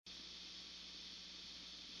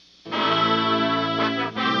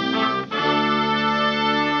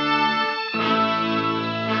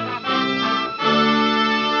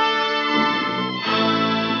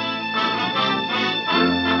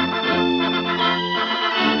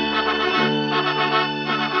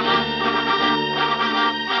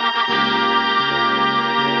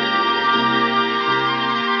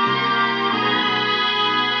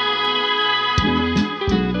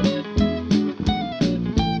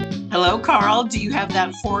Hello, Carl. Do you have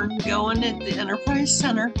that horn going at the Enterprise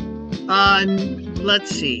Center?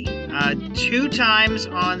 Let's see. Two times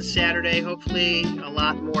on Saturday. Hopefully, a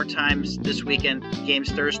lot more times this weekend.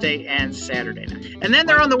 Games Thursday and Saturday night. And then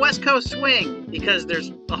they're What? on the West Coast swing because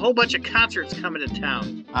there's a whole bunch of concerts coming to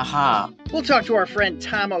town. Aha. We'll talk to our friend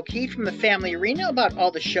Tom O'Keefe from the Family Arena about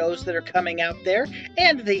all the shows that are coming out there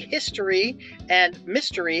and the history and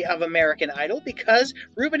mystery of American Idol because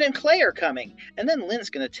Ruben and Clay are coming. And then Lynn's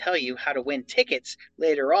going to tell you how to win tickets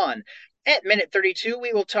later on. At minute 32,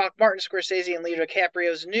 we will talk Martin Scorsese and Leo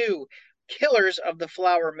DiCaprio's new Killers of the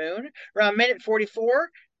Flower Moon. Around minute 44,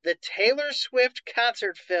 the Taylor Swift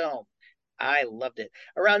concert film. I loved it.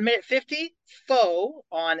 Around minute 50, Foe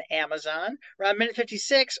on Amazon. Around minute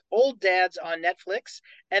 56, Old Dads on Netflix.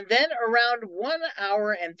 And then around 1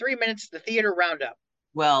 hour and 3 minutes, the theater roundup.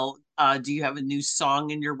 Well, do you have a new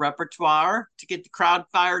song in your repertoire to get the crowd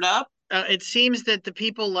fired up? It seems that the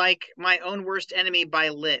people like My Own Worst Enemy by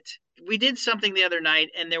Lit. We did something the other night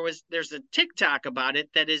and there's a TikTok about it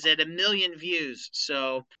that is at 1 million views.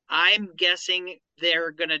 So I'm guessing they're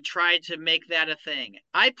gonna try to make that a thing.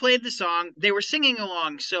 I played the song, they were singing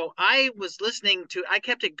along, so I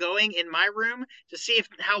kept it going in my room to see if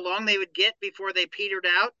how long they would get before they petered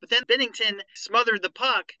out. But then Bennington smothered the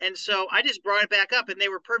puck, and so I just brought it back up and they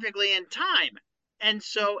were perfectly in time. And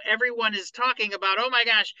so everyone is talking about, oh my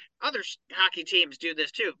gosh, other hockey teams do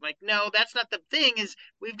this too. Like, no, that's not the thing. Is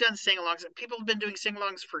we've done sing-alongs. People have been doing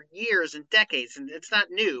sing-alongs for years and decades, and it's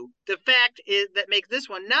not new. The fact is that makes this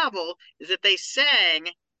one novel is that they sang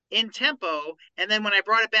in tempo, and then when I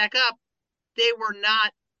brought it back up, they were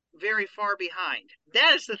not very far behind.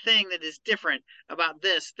 That is the thing that is different about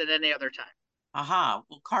this than any other time. Aha.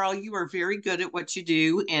 Well, Carl, you are very good at what you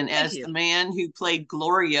do. And Thank as the you. man who played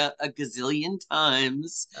Gloria a gazillion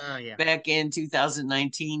times Oh yeah. back in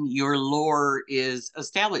 2019, your lore is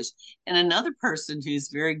established. And another person who's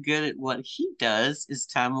very good at what he does is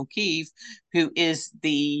Tom O'Keefe, who is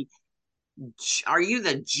are you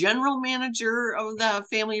the general manager of the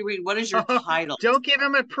family read? What is your title? Don't give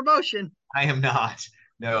him a promotion. I am not.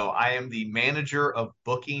 No, I am the manager of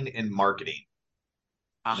booking and marketing.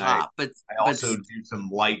 And I, Aha. I But also do some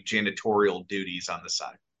light janitorial duties on the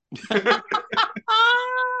side.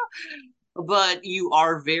 but you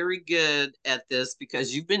are very good at this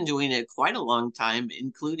because you've been doing it quite a long time,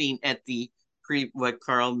 including at the what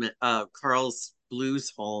Carl's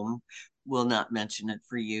Blues home. Will not mention it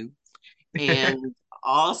for you. And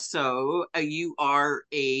also, you are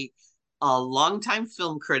a longtime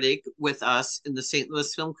film critic with us in the St.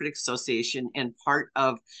 Louis Film Critics Association and part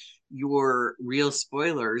of your Real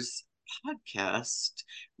Spoilers podcast,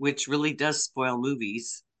 which really does spoil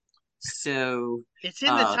movies. So, It's in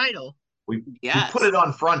the uh, title. We put yes. it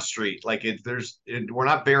on Front Street, like we're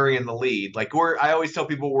not burying the lead. Like I always tell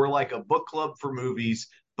people we're like a book club for movies,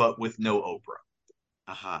 but with no Oprah.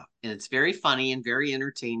 Uh-huh. And it's very funny and very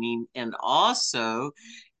entertaining. And also,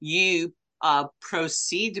 you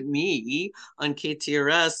proceed me on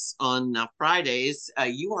KTRS on Fridays.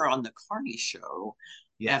 You are on the Carney show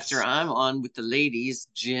after Yes, I'm on with the ladies,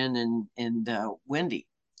 Jen and Wendy.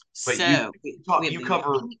 but So we have you the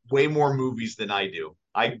cover way more movies than I do.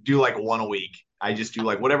 I do like one a week. I just do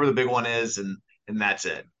like whatever the big one is, and that's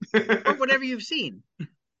it. Or whatever you've seen.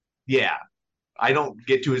 Yeah, I don't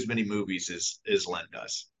get to as many movies as Len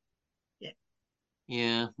does. Yeah.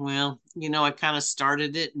 yeah. Well, I kind of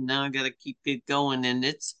started it, and now I got to keep it going, and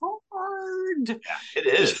it's hard. Yeah, it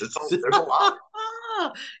is. There's a lot.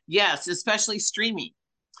 Yes, especially streaming.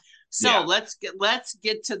 So Yeah. let's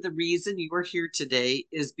get to the reason you are here today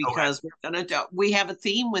is Okay. because we have a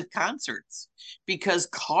theme with concerts because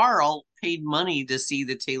Carl paid money to see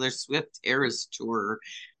the Taylor Swift Eras Tour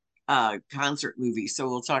concert movie. So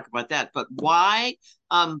we'll talk about that. But why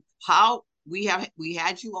how we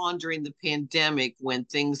had you on during the pandemic when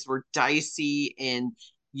things were dicey and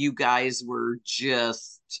you guys were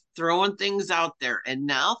just throwing things out there and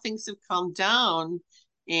now things have come down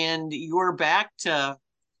and you're back to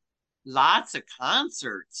lots of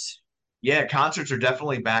concerts. Yeah, concerts are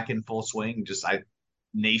definitely back in full swing. Just I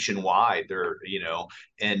nationwide.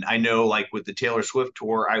 And I know like with the Taylor Swift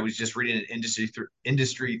tour, I was just reading an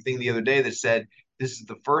industry thing the other day that said this is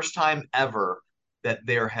the first time ever that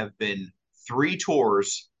there have been three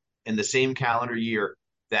tours in the same calendar year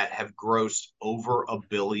that have grossed over $1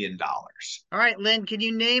 billion. All right, Lynn, can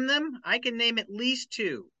you name them? I can name at least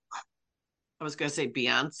two. I was going to say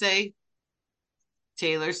Beyonce,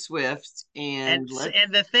 Taylor Swift, And and let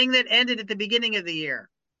and the thing that ended at the beginning of the year,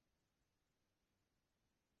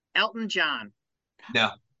 Elton John.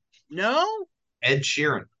 No, No? Ed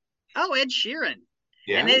Sheeran. Oh, Ed Sheeran.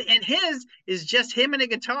 Yeah. And his is just him and a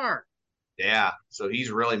guitar. Yeah. So he's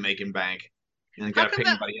really making bank. And How got to come pay the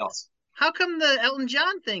anybody else. how come the Elton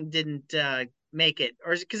John thing didn't make it?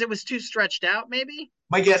 Or is it because it was too stretched out? Maybe.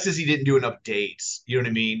 My guess is he didn't do enough dates. You know what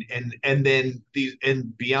I mean? And then these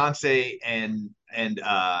and Beyonce and Taylor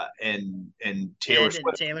Ed and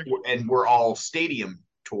Swift Taylor. and we're all stadium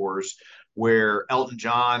tours where Elton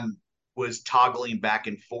John was toggling back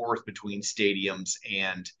and forth between stadiums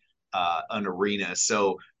and an arena.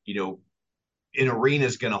 So an arena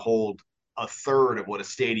is going to hold a third of what a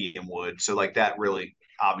stadium would. So like that really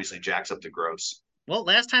obviously jacks up the gross. Well,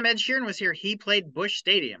 last time Ed Sheeran was here, he played Busch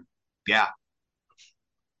Stadium. Yeah.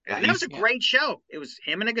 Yeah, And that was a Yeah. great show. It was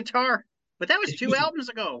him and a guitar. But that was two albums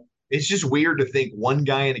ago. It's just weird to think one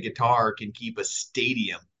guy and a guitar can keep a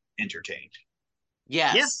stadium entertained.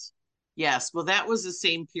 Yes. Yes. Well, that was the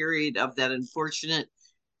same period of that unfortunate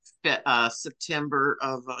September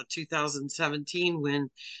of 2017 when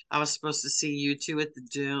I was supposed to see U2 at the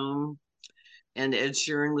Dome and Ed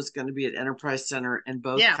Sheeran was going to be at Enterprise Center and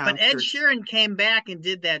both Yeah, but Ed concerts. Sheeran came back and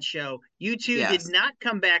did that show. U2 did Yes. not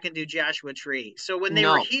come back and do Joshua Tree. So when they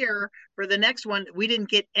were No. here for the next one, we didn't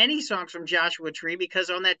get any songs from Joshua Tree because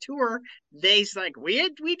on that tour, they's like, we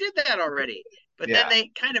did that already. But then Yeah. they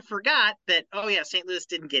kind of forgot that, oh yeah, St. Louis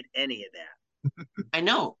didn't get any of that. I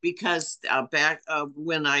know because back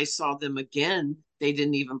when I saw them again, they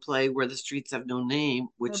didn't even play Where the Streets Have No Name,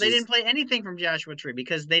 Well, which they is didn't play anything from Joshua Tree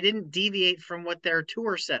because they didn't deviate from what their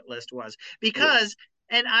tour set list was. Because,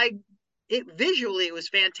 and it visually it was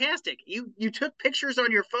fantastic. You took pictures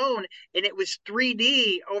on your phone and it was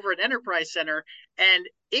 3D over at Enterprise Center, and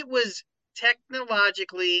it was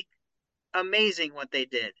technologically amazing what they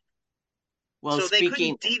did. well So they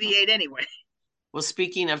speaking couldn't deviate anyway. well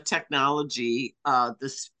speaking of technology, the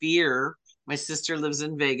Sphere. My sister lives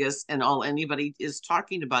in Vegas, and all anybody is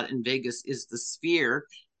talking about in Vegas is the Sphere,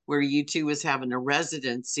 where U2 is having a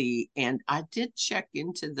residency. And I did check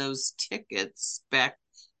into those tickets back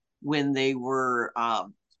when they were,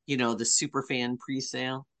 the Superfan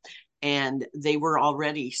pre-sale, and they were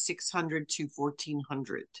already 600 to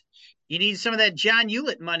 1400. You need some of that John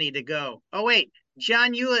Hewlett money to go. Oh wait,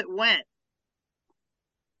 John Hewlett went.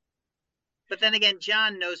 But then again,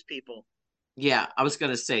 John knows people. Yeah, I was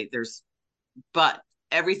going to say but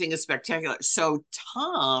everything is spectacular. So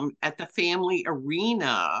Tom at the Family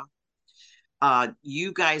Arena,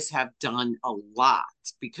 you guys have done a lot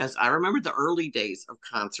because I remember the early days of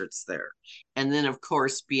concerts there. And then, of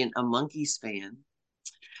course, being a Monkees fan,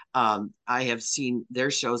 I have seen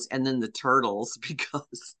their shows and then the Turtles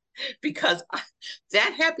because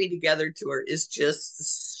that Happy Together tour is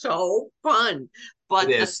just so fun. But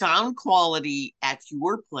the sound quality at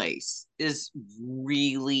your place is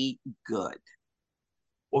really good.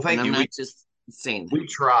 Well, thank you. I'm not just saying that. We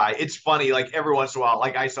try. It's funny, like every once in a while,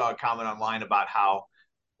 like I saw a comment online about how,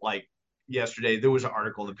 like yesterday, there was an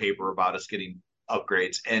article in the paper about us getting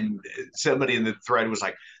upgrades, and somebody in the thread was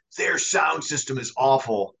like, their sound system is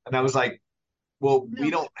awful. And I was like, well, we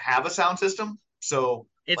don't have a sound system. So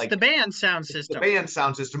it's like the band sound system. The band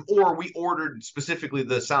sound system, or we ordered specifically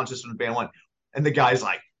the sound system of band one. And the guy's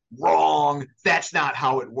like, wrong. That's not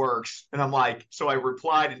how it works. And I'm like, so I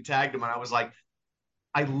replied and tagged him, and I was like,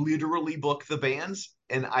 I literally book the bands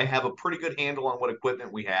and I have a pretty good handle on what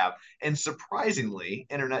equipment we have. And surprisingly,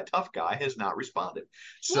 Internet Tough Guy has not responded.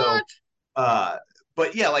 So,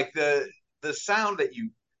 but yeah, like the sound that you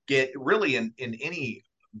get really in any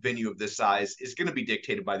venue of this size is going to be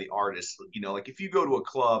dictated by the artist. Like if you go to a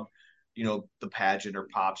club, the Pageant or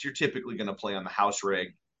Pops, you're typically going to play on the house rig.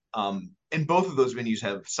 And both of those venues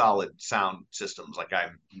have solid sound systems. Like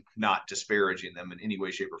I'm not disparaging them in any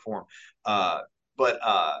way, shape, or form.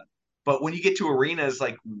 But when you get to arenas,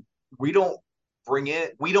 like we don't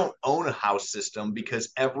own a house system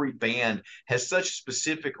because every band has such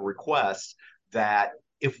specific requests that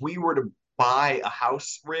if we were to buy a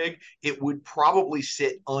house rig, it would probably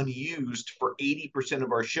sit unused for 80%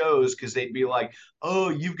 of our shows because they'd be like, oh,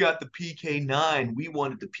 you've got the PK9, we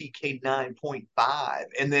wanted the PK 9.5,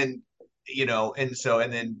 and then and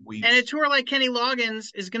then a tour like Kenny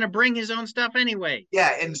Loggins is going to bring his own stuff anyway.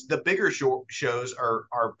 Yeah, and the bigger shows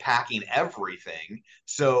are packing everything.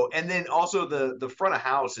 So, and then also the front of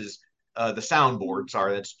house is the soundboard.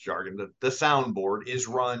 Sorry, that's jargon. The soundboard is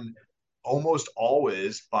run almost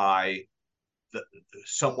always by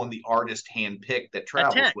someone the artist handpicked that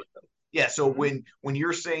travels with them. Yeah, so when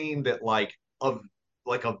you're saying that like a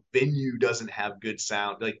venue doesn't have good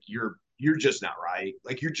sound, like you're just not right.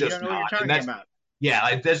 Like you're just you don't know not. What you're talking about. Yeah,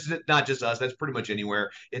 like that's not just us. That's pretty much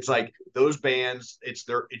anywhere. It's like those bands. It's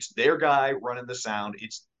their guy running the sound.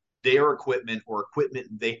 It's their equipment or equipment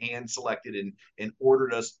they hand selected and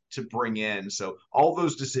ordered us to bring in. So all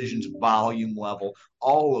those decisions, volume level,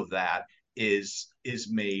 all of that is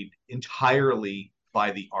made entirely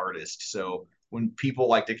by the artist. So when people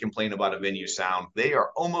like to complain about a venue sound, they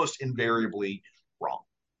are almost invariably wrong.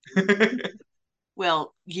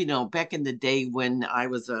 Well, back in the day when I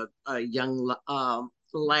was a young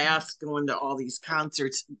lass going to all these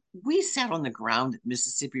concerts, we sat on the ground at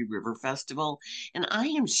Mississippi River Festival, and I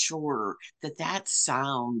am sure that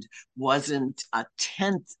sound wasn't a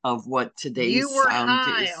tenth of what You today's were sound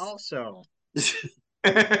high is. also.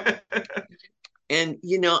 And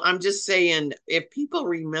I'm just saying, if people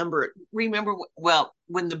remember, well,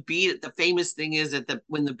 when the famous thing is that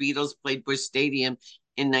when the Beatles played Busch Stadium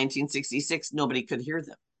in 1966, nobody could hear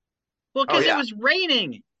them. Well, Oh because it yeah, was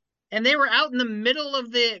raining and they were out in the middle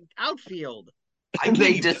of the outfield I can't They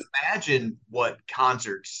even just imagine what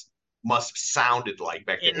concerts must have sounded like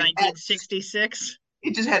back then. in 1966.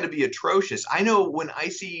 It just had to be atrocious. I know when I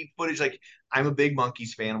see footage, like I'm a big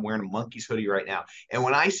Monkees fan. I'm wearing a Monkees hoodie right now. And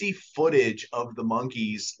when I see footage of the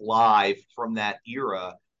Monkees live from that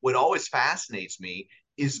era, what always fascinates me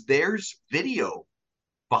is there's video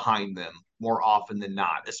behind them more often than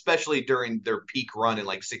not, especially during their peak run in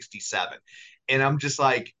like 67. And I'm just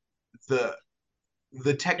like, the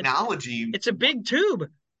the technology, It's a big tube.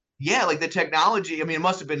 yeah, like the technology, I mean, it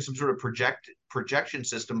must have been some sort of projection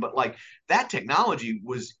system, but like that technology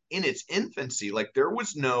was in its infancy. Like there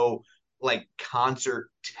was no like concert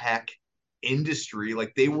tech industry.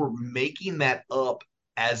 Like they were making that up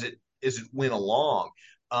as it went along.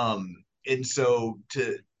 And so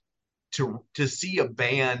to see a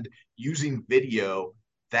band using video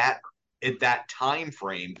that at that time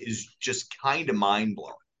frame is just kind of mind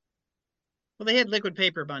blowing. Well, they had liquid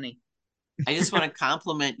paper, Bunny. I just want to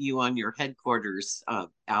compliment you on your Headquarters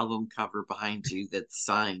album cover behind you that's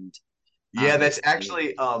signed. Yeah, that's That's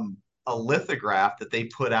actually a lithograph that they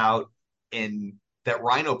put out in that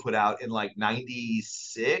Rhino put out in like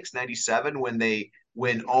 96, 97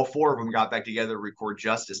 when all four of them got back together to record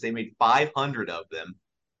Justice. They made 500 of them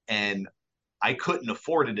and I couldn't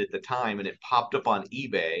afford it at the time and it popped up on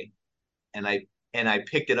eBay and I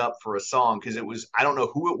picked it up for a song because it was, I don't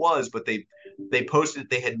know who it was, but they posted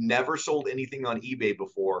they had never sold anything on eBay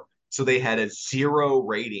before, so they had a 0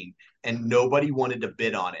 rating and nobody wanted to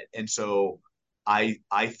bid on it. And so I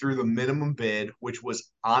threw the minimum bid, which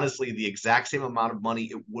was honestly the exact same amount of money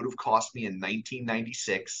it would have cost me in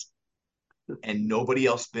 1996, and nobody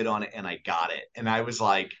else bid on it and I got it. And I was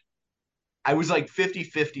like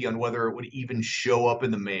 50-50 on whether it would even show up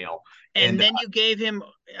in the mail. And And then you gave him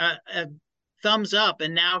a thumbs up,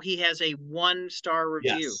 and now he has a 1-star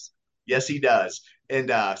review. yes. Yes, he does. And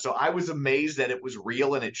so I was amazed that it was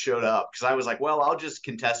real and it showed up because I was like, well, I'll just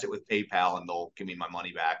contest it with PayPal and they'll give me my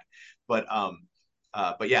money back. But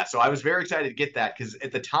yeah, so I was very excited to get that because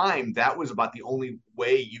at the time that was about the only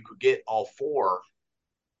way you could get all four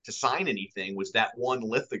to sign anything was that one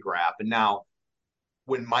lithograph. And now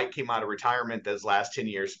when Mike came out of retirement those last 10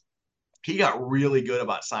 years, he got really good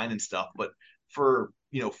about signing stuff. But for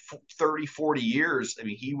 30, 40 years, I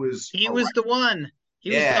mean, he was He was the one. He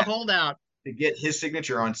was the yeah, holdout. to get his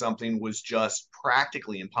signature on something was just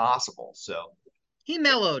practically impossible. So He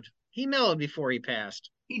mellowed. He mellowed before he passed.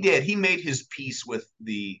 he did. He made his peace with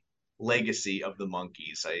the legacy of the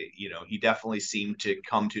Monkees. He definitely seemed to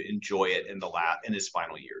come to enjoy it in his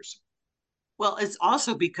final years. Well, it's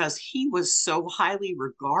also because he was so highly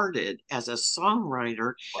regarded as a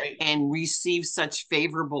songwriter Right. and received such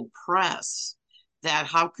favorable press that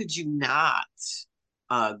how could you not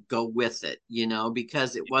go with it,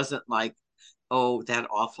 because it wasn't like, oh, that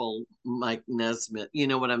awful Mike Nesmith. You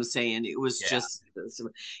know what I'm saying? It was Yeah. just,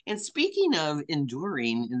 and speaking of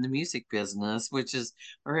enduring in the music business, which is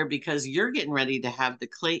or because you're getting ready to have the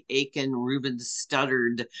Clay Aiken, Ruben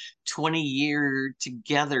Studdard 20-year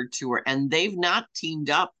together tour, and they've not teamed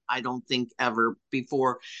up, I don't think, ever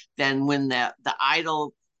before. Then when the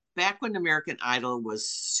Idol, back when American Idol was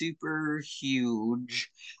super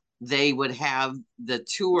huge, they would have the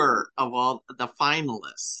tour of all the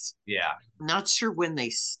finalists. Yeah. Not sure when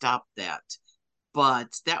they stopped that, but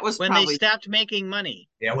that was When they probably stopped making money.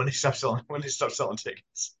 Yeah. When they stopped selling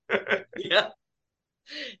tickets. yeah.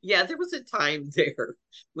 Yeah, there was a time there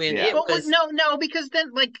when Yeah. it Well, was no, because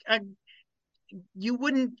then you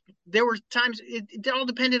wouldn't. There were times it all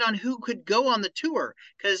depended on who could go on the tour.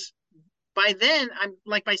 Because by then, I'm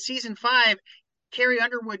like by season 5, Carrie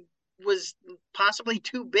Underwood was possibly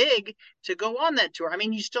too big to go on that tour. I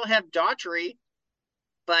mean, you still have Daughtry,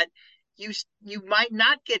 but you might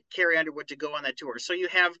not get Carrie Underwood to go on that tour. So you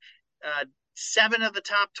have 7 of the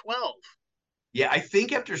top 12. Yeah, I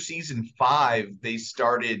think after season 5, they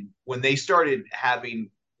started when they started having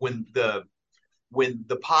when the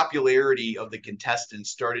popularity of the contestants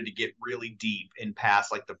started to get really deep and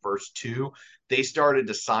past like the first two, they started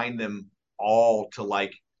to sign them all to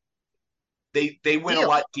like they went a Deal.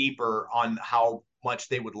 lot deeper on how much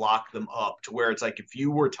they would lock them up to where it's like if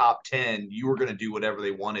you were top 10, you were going to do whatever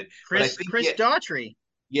they wanted. But I think Chris Daughtry.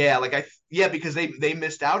 yeah, like yeah, because they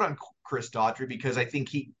missed out on Chris Daughtry because I think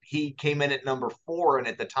he came in at number 4, and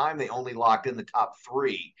at the time they only locked in the top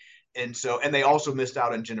 3, and so and they also missed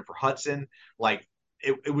out on Jennifer Hudson. Like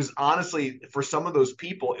it was honestly for some of those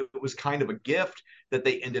people, it was kind of a gift that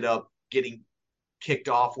they ended up getting kicked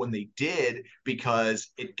off when they did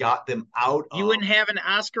because it got them out You of wouldn't have an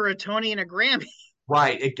Oscar, a Tony, and a Grammy.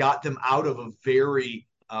 right. It got them out of a very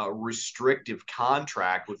restrictive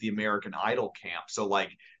contract with the American Idol camp. So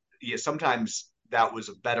like, yeah, sometimes that was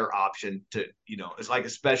a better option to, it's like,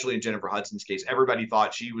 especially in Jennifer Hudson's case, everybody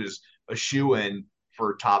thought she was a shoe-in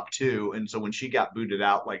for top 2. And so when she got booted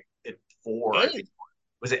out, like at 4, I think, Eight.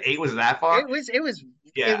 was it 8? Was it that far? It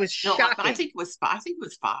Yeah. was No, I shocking. think it was five. I think it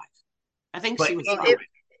was 5. I think But she was Well, 5.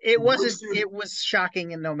 it way wasn't. sooner, It was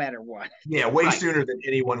shocking, and no matter what. yeah, way Right. sooner than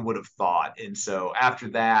anyone would have thought. And so after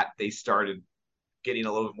that, they started getting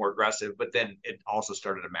a little bit more aggressive, but then it also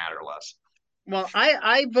started to matter less. Well,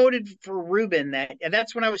 I voted for Ruben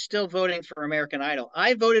that's when I was still voting for American Idol.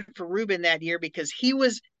 I voted for Ruben that year because he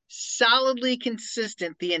was solidly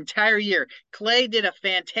consistent the entire year. Clay did a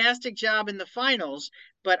fantastic job in the finals,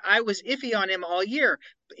 but I was iffy on him all year.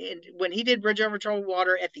 And when he did Bridge Over Troubled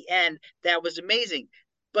Water at the end, that was amazing.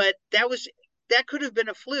 But that could have been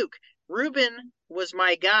a fluke. Ruben was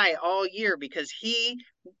my guy all year because he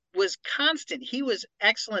was constant. He was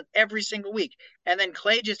excellent every single week. And then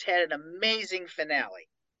Clay just had an amazing finale.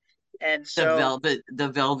 And so, The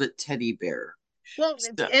velvet teddy bear. well,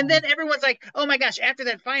 So, and then everyone's like, "Oh my gosh!" After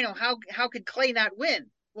that final, how could Clay not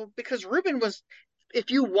win? Well, because Ruben was. If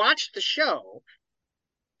you watched the show,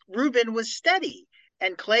 Ruben was steady,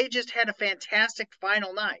 and Clay just had a fantastic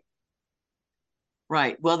final night.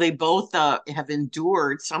 right. Well, they both have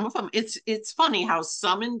endured. Some of them. It's funny how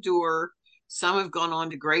some endure, some have gone on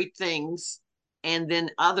to great things, and then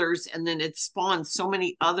others, and then it spawned so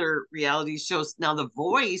many other reality shows. Now, The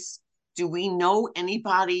Voice. Do we know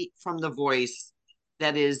anybody from The Voice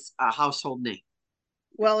that is a household name?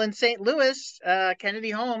 Well, in St. Louis,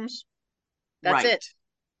 Kennedy Holmes. That's Right. it,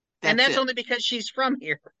 and That's that's it. only because she's from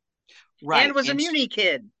here and Right. was a Muni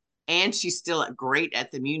kid. And she's still great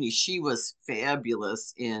at the Muni. She was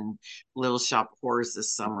fabulous in Little Shop of Horrors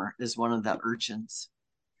this summer as one of the urchins.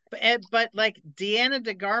 But like Deanna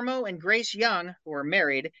DeGarmo and Grace Young, who are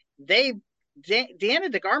married, Deanna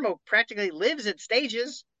DeGarmo practically lives at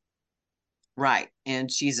stages. Right.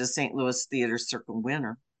 And she's a St. Louis Theater Circle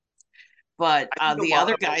winner. But I think a the lot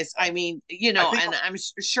other of them, guys, I mean, I think and I'm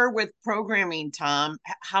sure with programming, Tom,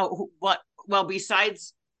 well,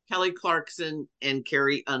 besides Kelly Clarkson and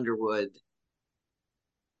Carrie Underwood,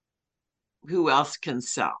 who else can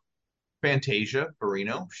sell? Fantasia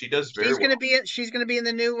Barrino, she does very well. She's gonna be in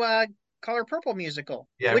the new Color Purple musical,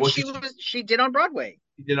 Yeah, which well, she did on Broadway.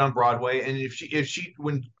 she did on Broadway, and if she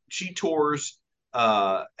when she tours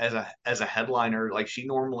as a headliner, like she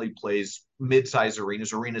normally plays mid-sized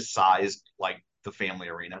arenas sized like the family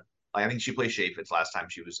arena. Like I think she played Chaffetz last time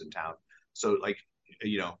she was in town, so like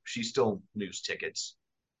she still moves tickets.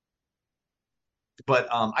 But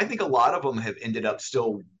I think a lot of them have ended up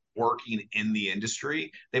still working in the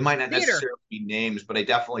industry. They might not Theater. necessarily be names, but I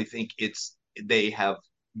definitely think they have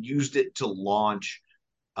used it to launch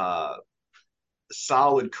uh,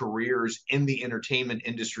 solid careers in the entertainment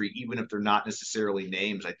industry, even if they're not necessarily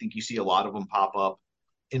names. I think you see a lot of them pop up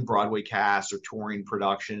in Broadway casts or touring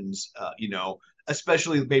productions.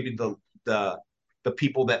 Especially maybe the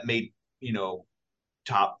people that made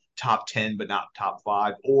top 10 but not top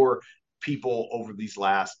 5, or people over these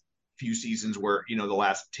last few seasons where the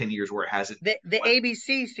last 10 years where it hasn't The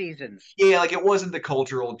ABC seasons. yeah, like it wasn't the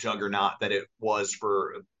cultural juggernaut that it was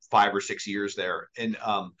for 5 or 6 years there. And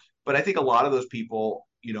but I think a lot of those people,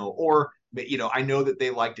 or I know that they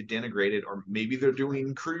like to denigrate it, or maybe they're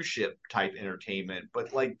doing cruise ship type entertainment,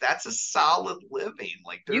 but like that's a solid living.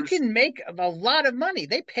 Like You there's can make a lot of money.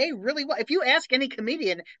 They pay really well. If you ask any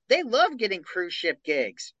comedian, they love getting cruise ship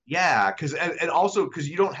gigs. yeah, because and also because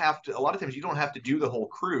you don't have to. A lot of times you don't have to do the whole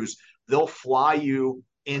cruise. They'll fly you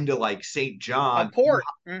into like St. A John. port.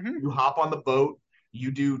 You hop on the boat. You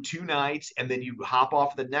do 2 nights, and then you hop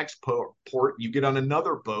off the next port. You get on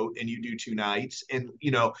another boat, and you do 2 nights, and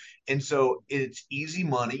so it's easy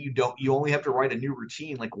money. You only have to write a new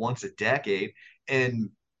routine like once a decade, and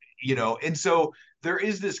and so there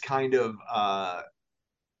is this kind of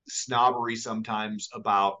snobbery sometimes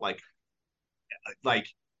about like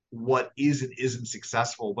what is and isn't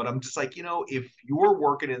successful. But I'm just like, if you're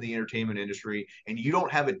working in the entertainment industry and you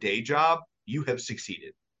don't have a day job, you have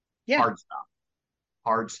succeeded. Yeah. Hard stop.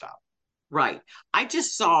 Hard stop. Right. I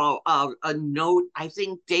just saw a note. I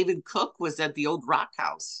think David Cook was at the old Rock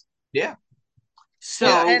House. Yeah. Well, So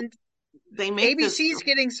and they make this. ABC's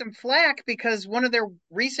getting some flack because one of their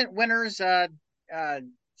recent winners,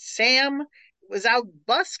 Sam, was out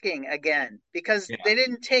busking again because Yeah. they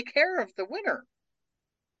didn't take care of the winner.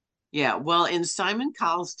 Yeah. Well, in Simon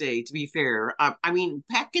Cowell's day, to be fair, I mean,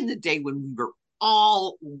 back in the day when we were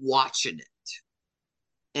all watching it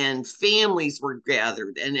and families were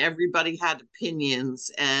gathered and everybody had opinions,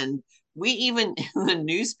 and we even in the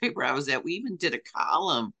newspaper I was at, we even did a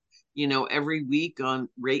column, every week on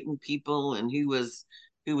rating people and who was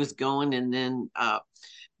going, and then Well,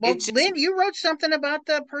 it just Lynn, you wrote something about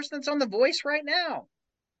the person that's on The Voice right now.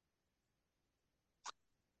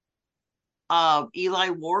 Eli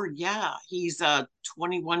Ward, yeah, he's a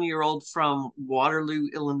 21-year-old from Waterloo,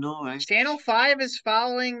 Illinois. Channel 5 is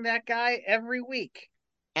following that guy every week.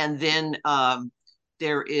 And then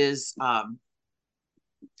there is a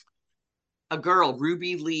girl,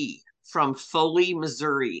 Ruby Lee from Foley,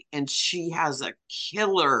 Missouri, and she has a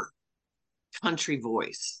killer country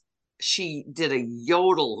voice. She did a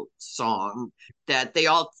yodel song that they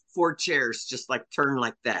all four chairs just like turn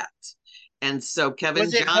like that. And so Kevin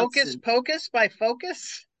Was it Hocus Johnson. Pocus by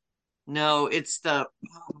Focus? No, it's the.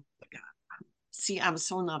 Oh my God. See, I'm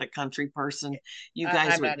so not a country person. You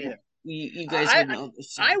guys I'm would. not either. You guys would I know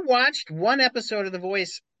this. I watched one episode of The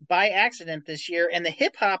Voice by accident this year, and the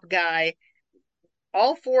hip hop guy,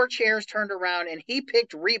 all four chairs turned around, and he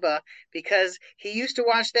picked Reba because he used to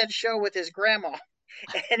watch that show with his grandma.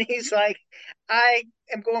 And he's like, I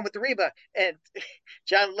am going with Reba. And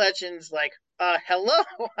John Legend's like, hello,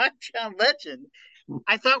 I'm John Legend.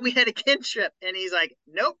 I thought we had a kinship. And he's like,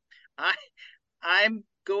 nope, I'm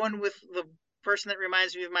going with the person that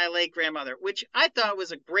reminds me of my late grandmother, which I thought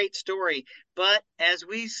was a great story. But as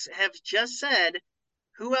we have just said,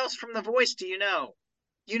 who else from The Voice do you know?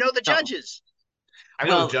 You know the No. judges. I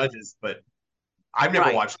know the judges, but I've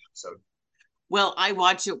never watched an episode. Well, I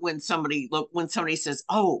watch it when somebody says,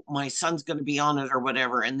 "Oh, my son's going to be on it" or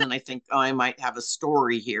whatever, and then I think, "Oh, I might have a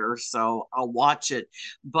story here," so I'll watch it.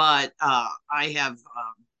 But I have,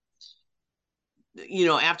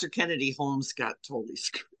 after Kennedy, Holmes got totally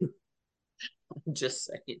screwed. I'm just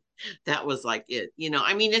saying, that was like it.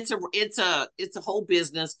 I mean, it's a whole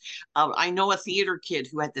business. I know a theater kid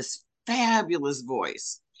who had this fabulous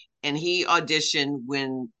voice, and he auditioned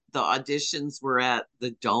when the auditions were at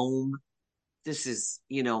the Dome. This is,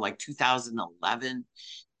 like 2011.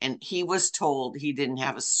 And he was told he didn't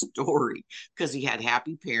have a story because he had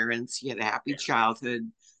happy parents. He had a happy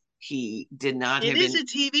childhood. He did not have It is a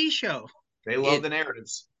TV show. They love the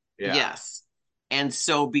narratives. Yeah. Yes. And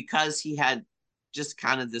so because he had just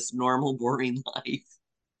kind of this normal, boring life,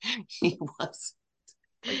 he was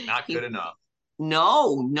like not good enough.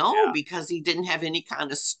 No, because he didn't have any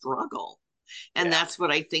kind of struggle. And that's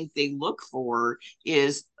what I think they look for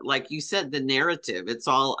is, like you said, the narrative. It's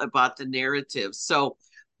all about the narrative. So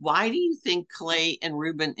why do you think Clay and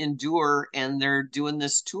Ruben endure and they're doing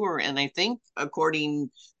this tour? And I think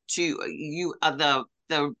according to you,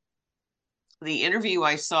 the interview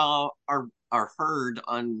I saw or heard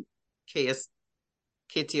on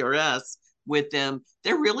KTRS with them,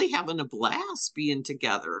 they're really having a blast being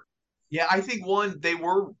together. Yeah, I think they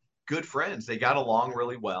were good friends. They got along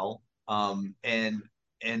really well. And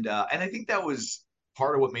I think that was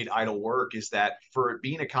part of what made Idol work, is that for it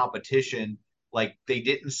being a competition, like they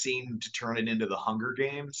didn't seem to turn it into the Hunger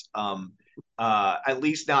Games. At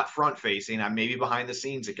least not front facing. Maybe behind the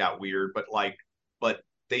scenes it got weird, but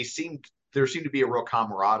there seemed to be a real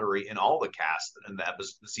camaraderie in all the cast in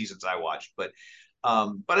the seasons I watched. But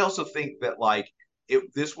I also think that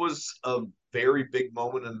this was a very big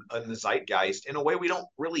moment in the zeitgeist in a way we don't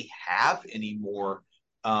really have anymore.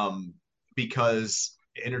 Because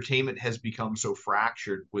entertainment has become so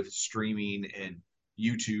fractured with streaming and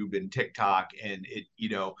YouTube and TikTok, and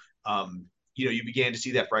you began to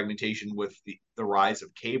see that fragmentation with the rise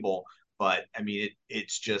of cable. But I mean,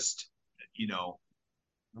 it's just,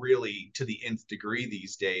 really to the nth degree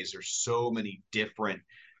these days. There's so many different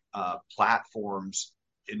platforms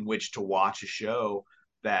in which to watch a show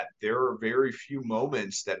that there are very few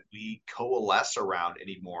moments that we coalesce around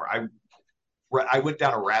anymore. I went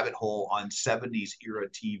down a rabbit hole on 70s era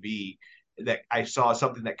TV that I saw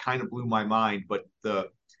something that kind of blew my mind. But the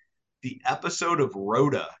episode of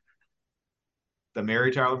Rhoda, the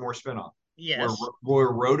Mary Tyler Moore spinoff, where Yes. where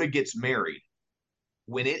Rhoda gets married,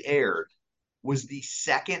 when it aired, was the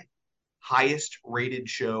second highest rated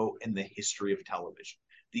show in the history of television.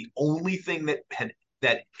 The only thing that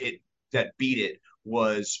it that beat it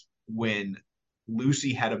was when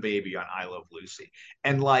Lucy had a baby on I Love Lucy.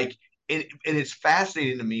 And like and it's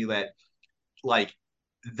fascinating to me that like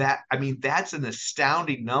that I mean that's an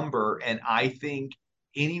astounding number, and I think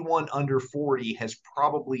anyone under 40 has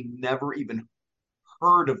probably never even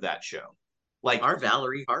heard of that show. Like Our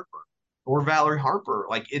Valerie Harper. or Valerie Harper.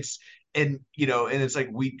 Like it's and and it's like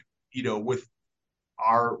with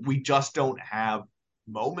we just don't have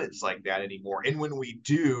moments like that anymore. And when we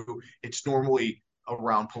do, it's normally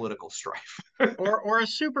around political strife. Or a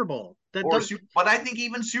Super Bowl. But I think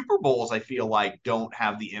even Super Bowls, I feel like, don't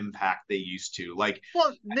have the impact they used to. Like,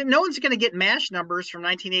 well, no one's going to get MASH numbers from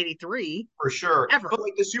 1983 for sure. ever. But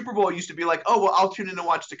like the Super Bowl used to be like, oh well, I'll tune in and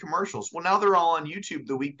watch the commercials. Well, now they're all on YouTube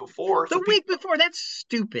the week before. The week before, that's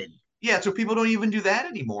stupid. Yeah, so people don't even do that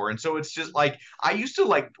anymore, and so it's just like I used to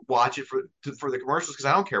like watch it for the commercials because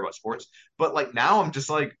I don't care about sports, but like now I'm just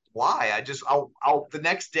like, why? I'll the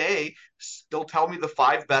next day they'll tell me the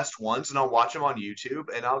 5 best ones, and I'll watch them on YouTube,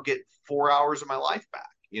 and I'll get 4 hours of my life back.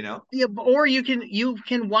 Yeah, or you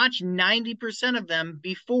can watch 90% of them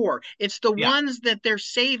before. It's the Yeah. ones that they're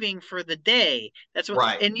saving for the day. That's what,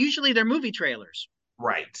 Right. and usually they're movie trailers.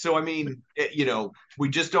 Right. So I mean, we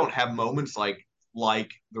just don't have moments like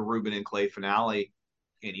the Ruben and Clay finale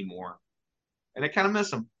anymore, and I kind of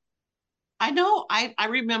miss them. I know. I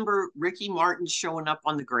remember Ricky Martin showing up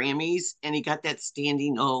on the Grammys and he got that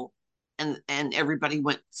standing O, and everybody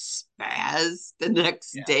went spaz the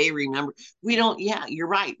next Yeah. day. Remember, we don't. Yeah, you're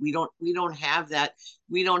right. We don't have that.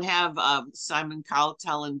 We don't have Simon Cowell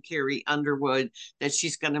telling Carrie Underwood that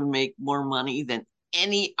she's going to make more money than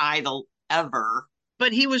any idol ever.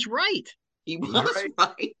 But he was right. He was right.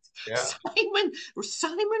 right. Yeah.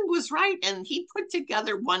 Simon was right, and he put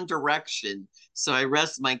together One Direction. So I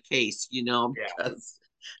rest my case, because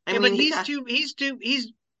Yeah, but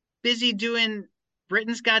he's busy doing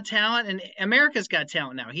Britain's Got Talent and America's Got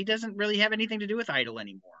Talent now. He doesn't really have anything to do with Idol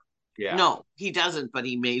anymore. Yeah. No, he doesn't, but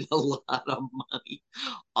he made a lot of money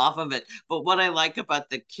off of it. But what I like about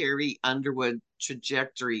the Carrie Underwood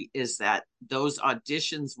trajectory is that those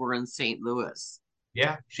auditions were in St. Louis.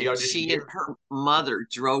 Yeah, she and her mother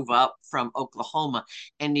drove up from Oklahoma.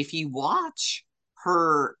 And if you watch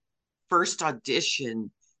her first audition,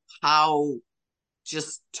 how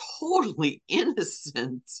just totally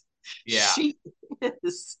innocent she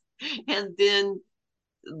is. And then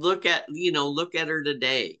look at her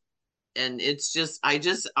today. And it's just, I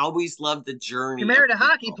just always love the journey. She married a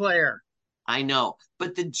hockey player. I know,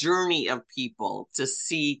 but the journey of people to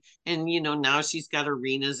see, and now she's got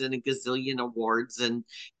arenas and a gazillion awards, and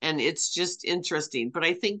it's just interesting. But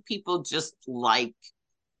I think people just like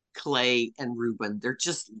Clay and Ruben; they're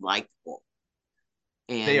just likable,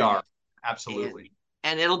 and they are absolutely.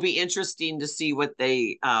 And it'll be interesting to see what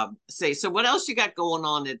they say. So, what else you got going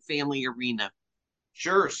on at Family Arena?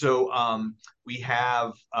 Sure. So, we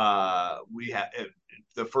have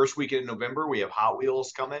the first weekend in November, we have Hot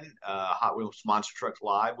Wheels coming, Hot Wheels Monster Truck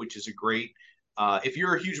Live, which is a great. If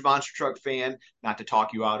you're a huge Monster Truck fan, not to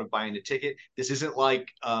talk you out of buying a ticket, this isn't like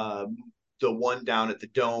the one down at the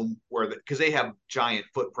Dome because they have giant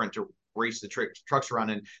footprint to race the trucks around,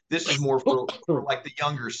 and this is more for like the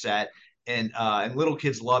younger set. And little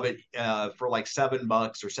kids love it. For like $7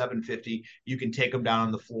 or $7.50, you can take them down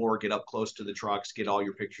on the floor, get up close to the trucks, get all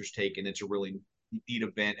your pictures taken. It's a really neat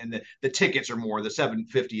event, and the tickets are more. The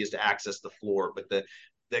 $7.50 is to access the floor, but the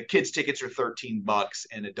kids tickets are $13,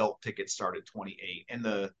 and adult tickets start at $28. And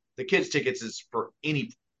the kids tickets is for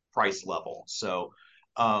any price level. So,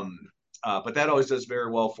 but that always does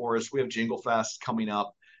very well for us. We have Jingle Fest coming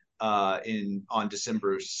up on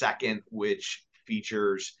December 2nd, which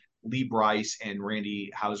features Lee Brice and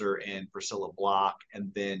Randy Houser and Priscilla Block.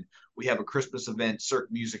 And then we have a Christmas event,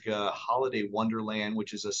 Cirque Musica Holiday Wonderland,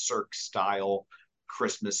 which is a Cirque style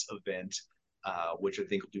Christmas event, which I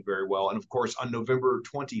think will do very well. And of course, on November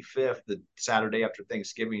 25th, the Saturday after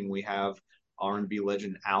Thanksgiving, we have R&B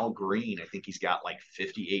legend Al Green. I think he's got like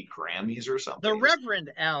 58 Grammys or something. The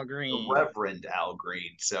Reverend Al Green. The Reverend Al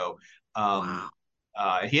Green. So wow.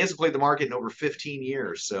 He hasn't played the market in over 15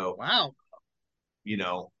 years. So wow.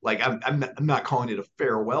 Like I'm not calling it a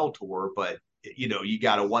farewell tour, but you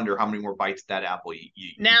got to wonder how many more bites that apple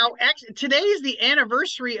now actually today is the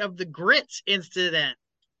anniversary of the grits incident.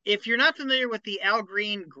 If you're not familiar with the Al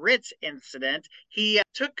Green grits incident, he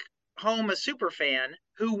took home a super fan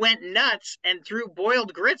who went nuts and threw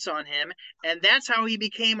boiled grits on him, and that's how he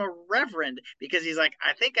became a reverend, because he's like,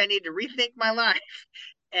 I think I need to rethink my life.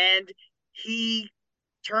 And he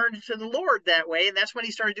turned to the Lord that way, and that's when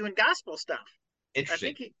he started doing gospel stuff. I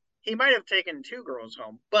Interesting. think he might have taken 2 girls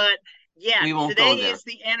home, but yeah, We won't today go there. is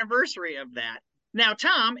the anniversary of that. Now,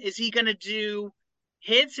 Tom, is he going to do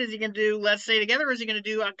hits? Is he going to do Let's Stay Together, or is he going to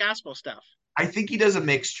do gospel stuff? I think he does a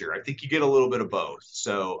mixture. I think you get a little bit of both.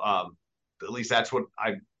 So at least that's what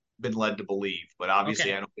I've been led to believe. But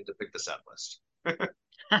obviously, Okay. I don't get to pick the set list.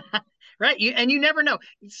 Right. You never know.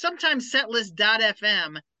 Sometimes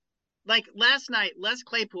setlist.fm, like last night, Les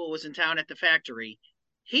Claypool was in town at the factory.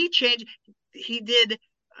 He did,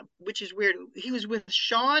 which is weird. He was with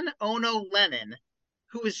Sean Ono Lennon,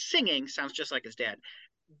 who was singing, sounds just like his dad.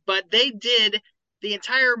 But they did the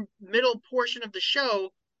entire middle portion of the show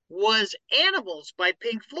was Animals by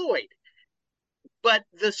Pink Floyd. But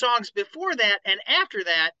the songs before that and after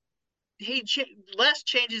that, Les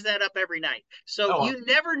changes that up every night. So Oh, you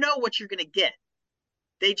never know what you're going to get.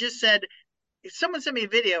 They just said, someone sent me a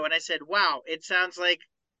video and I said, wow, it sounds like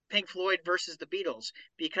Pink Floyd versus the Beatles,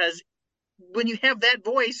 because when you have that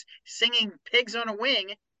voice singing Pigs on a Wing,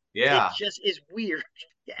 it yeah. just is weird.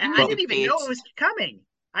 I'm I with you, didn't even Pete. know it was coming.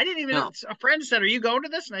 I didn't even know. No. A friend said, are you going to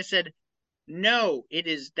this? And I said, no, it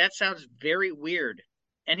is. That sounds very weird.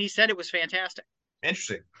 And he said it was fantastic.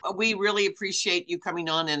 Interesting. We really appreciate you coming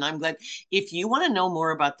on, and I'm glad. If you want to know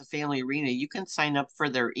more about the Family Arena, you can sign up for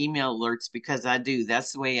their email alerts, because I do.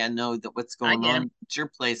 That's the way I know that what's I going get on him. at your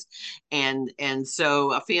place. And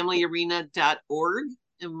so familyarena.org,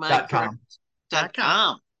 am I correct? .com.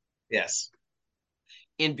 .com. Yes.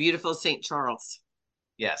 In beautiful St. Charles,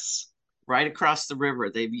 Yes. right across the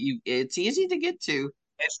river. It's easy to get to.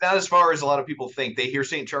 It's not as far as a lot of people think. They hear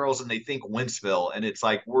St. Charles and they think Wentzville, and it's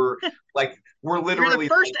like we're You're the literally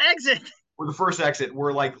first exit. we're the first exit.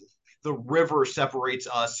 We're like the river separates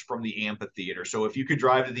us from the amphitheater. So if you could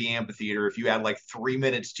drive to the amphitheater, if you add like 3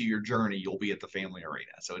 minutes to your journey, you'll be at the Family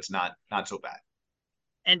Arena. So it's not so bad.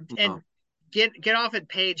 And get off at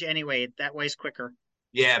Page anyway. That way's quicker.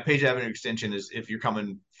 Yeah, Page Avenue Extension is, if you're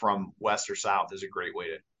coming from west or south, is a great way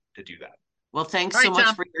to do that. Well, thanks All so right, much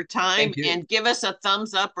Tom. for your time, Thank you. and give us a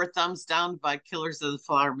thumbs up or thumbs down by Killers of the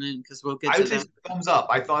Flower Moon, because we'll get I to would say them. thumbs up.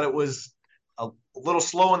 I thought it was a little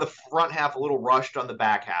slow in the front half, a little rushed on the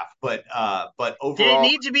back half, but Did it overall,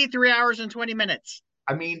 need to be 3 hours and 20 minutes?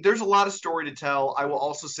 I mean, there's a lot of story to tell. I will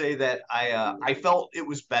also say that I felt it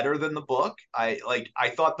was better than the book. I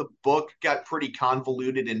thought the book got pretty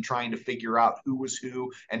convoluted in trying to figure out who was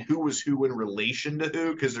who and who was who in relation to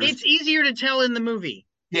who, because It's easier to tell in the movie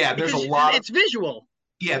there's a because lot of it's visual.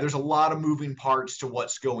 there's a lot of moving parts to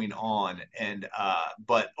what's going on, and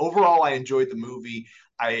but overall I enjoyed the movie.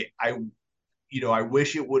 I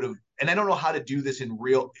wish it would have, and I don't know how to do this in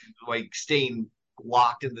real, like staying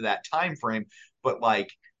locked into that time frame, but like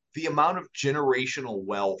the amount of generational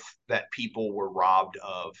wealth that people were robbed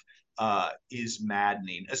of is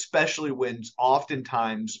maddening, especially when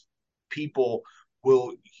oftentimes people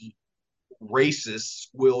will racists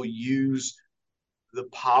will use the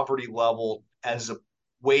poverty level as a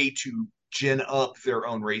way to gin up their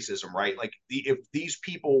own racism, right? Like if these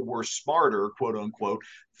people were smarter, quote unquote,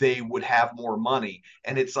 they would have more money.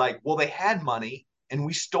 And it's like, well, they had money and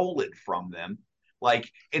we stole it from them. Like,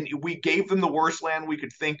 and we gave them the worst land we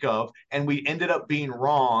could think of, and we ended up being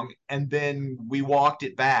wrong, and then we walked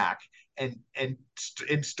it back and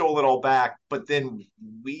stole it all back. But then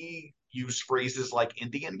we use phrases like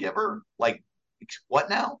Indian giver, like what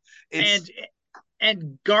now? It's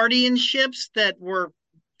and guardianships that were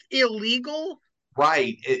illegal.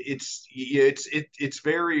 right. It's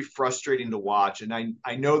very frustrating to watch, and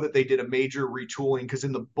I know that they did a major retooling, because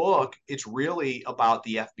in the book it's really about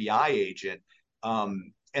the FBI agent.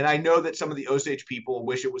 And I know that some of the Osage people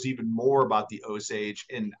wish it was even more about the Osage,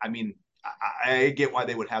 and I mean I get why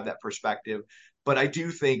they would have that perspective, but I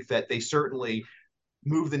do think that they certainly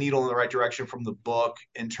move the needle in the right direction from the book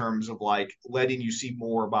in terms of like letting you see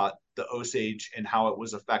more about the Osage and how it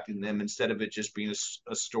was affecting them, instead of it just being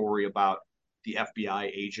a story about the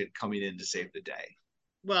FBI agent coming in to save the day.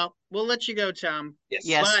 Well, we'll let you go, Tom.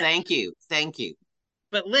 Yes, thank you.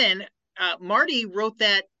 But Lynn, Marty wrote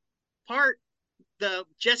that part, the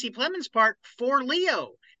Jesse Plemons part, for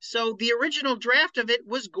Leo. So the original draft of it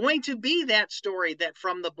was going to be that story that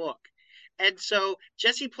from the book. And so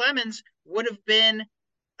Jesse Plemons would have been,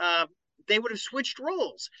 they would have switched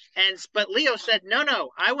roles. But Leo said, no,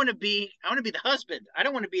 I want to be the husband. I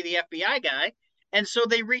don't want to be the FBI guy. And so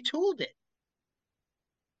they retooled it.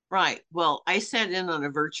 Right. Well, I sat in on a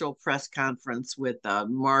virtual press conference with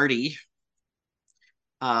Marty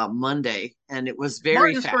Monday, and it was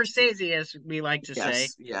very Martin fast. Scorsese, as we like to say.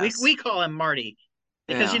 Yes. We call him Marty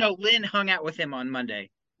because, Lynn hung out with him on Monday.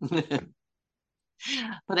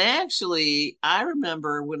 But actually, I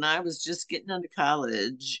remember when I was just getting into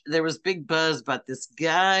college, there was big buzz about this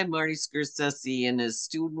guy, Marty Scorsese, and his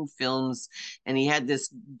student films. And he had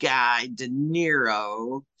this guy, De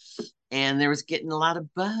Niro, and there was getting a lot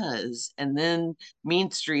of buzz. And then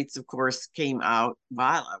Mean Streets, of course, came out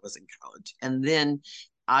while I was in college. And then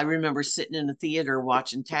I remember sitting in a theater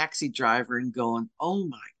watching Taxi Driver and going, oh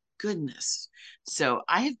my goodness. So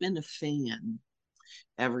I have been a fan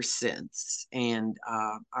ever since, and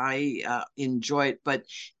I enjoy it. But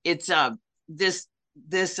it's this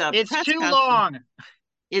It's press too conference. long.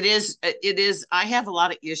 It is. I have a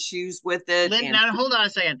lot of issues with it, Lynn, and now hold on a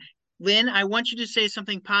second. Lynn, I want you to say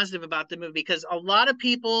something positive about the movie because a lot of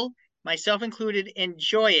people, myself included,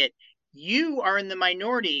 enjoy it. You are in the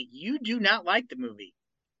minority. You do not like the movie.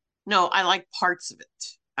 no, I like parts of it.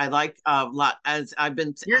 I like a lot as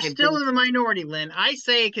You're I've still been in the minority, Lynn. I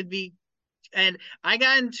say it could be, and I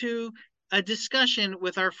got into a discussion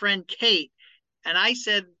with our friend Kate, and I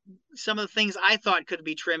said some of the things I thought could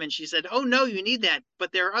be trimmed, and she said, "Oh no, you need that."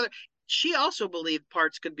 But there are other. She also believed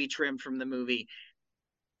parts could be trimmed from the movie.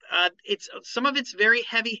 It's some of it's very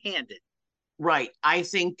heavy-handed. right. I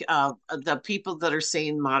think the people that are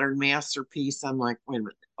saying modern masterpiece, I'm like, wait a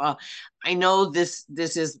minute. Well, I know this. The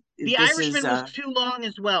This is Irishman was too long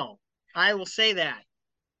as well. I will say that.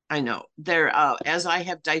 I know there, as I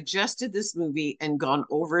have digested this movie and gone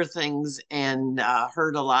over things and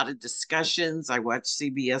heard a lot of discussions. I watched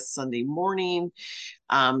CBS Sunday Morning,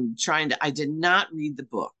 I did not read the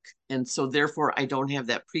book. And so therefore I don't have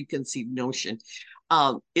that preconceived notion.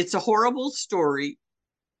 It's a horrible story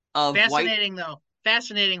of Fascinating, though.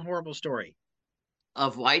 Fascinating, horrible story.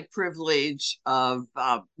 white privilege, of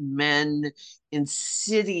men,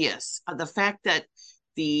 insidious. The fact that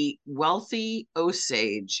the wealthy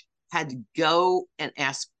Osage had to go and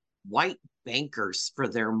ask white bankers for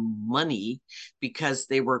their money because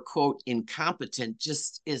they were, quote, incompetent,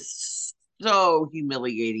 just is so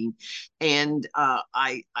humiliating. And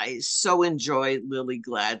I so enjoy Lily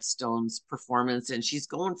Gladstone's performance, and she's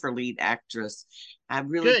going for lead actress. I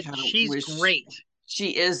really Good. kind of She's wish great.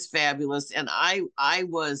 she is fabulous. And I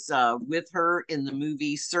was with her in the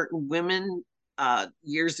movie Certain Women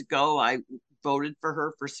years ago. I voted for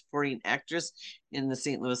her for supporting actress in the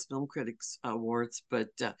St. Louis Film Critics Awards. But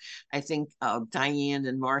I think Diane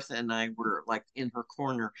and Martha and I were like in her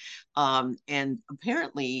corner. And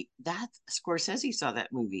apparently that Scorsese saw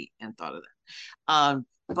that movie and thought of that.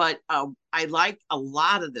 But I like a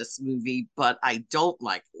lot of this movie, but I don't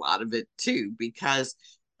like a lot of it too, because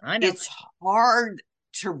I know. it's hard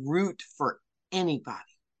to root for anybody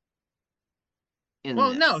in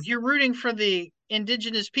Well, no, this. you're rooting for the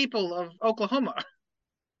indigenous people of Oklahoma.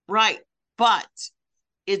 Right. But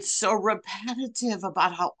it's so repetitive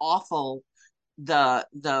about how awful the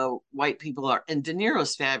white people are. And De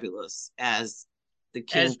Niro's fabulous as the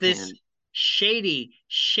As this kingpin. shady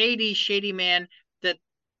man that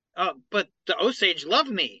but the Osage love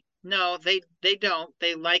me. No, they don't.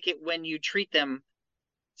 They like it when you treat them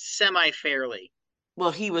semi fairly.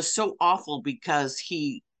 Well, he was so awful because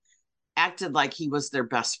he acted like he was their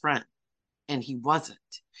best friend, and he wasn't.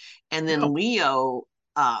 And then No. Leo,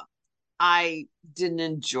 I didn't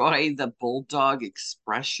enjoy the bulldog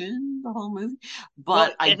expression the whole movie, Well,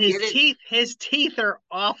 but I and get it. his teeth are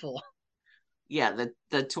awful. Yeah, the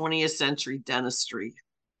 20th century dentistry.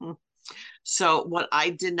 So what I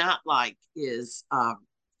did not like is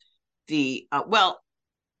the well,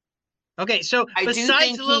 Okay, so I do besides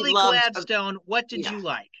think he Lily loved Gladstone, what did yeah. you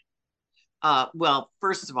like? Well,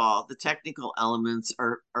 first of all, the technical elements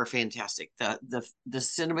are fantastic. The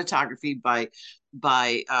cinematography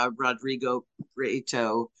by Rodrigo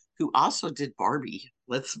Prieto, who also did Barbie.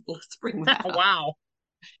 Let's bring that up. Wow.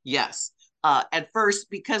 Yes. At first,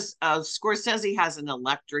 because Scorsese has an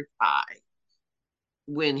electric eye.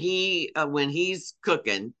 When he's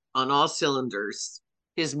cooking on all cylinders,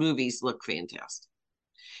 his movies look fantastic.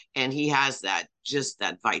 And he has that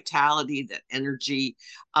vitality, that energy.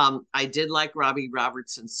 I did like Robbie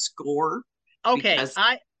Robertson's score Okay, because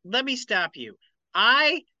I let me stop you.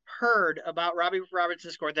 I heard about Robbie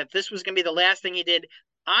Robertson's score that this was going to be the last thing he did.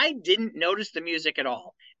 I didn't notice the music at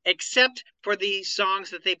all, except for the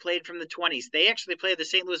songs that they played from the 20s. They actually played the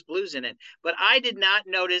St. Louis Blues in it, but I did not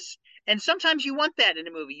notice. And sometimes you want that in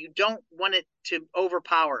a movie. You don't want it to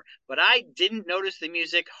overpower, but I didn't notice the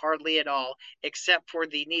music hardly at all, except for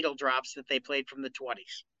the needle drops that they played from the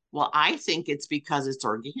 20s. well, I think it's because it's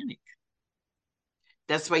organic.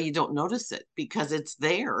 That's why you don't notice it, because it's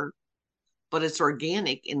there, but it's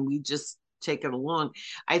organic and we just take it along.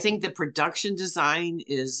 I think the production design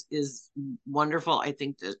is wonderful. I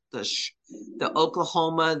think the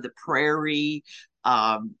Oklahoma, the prairie,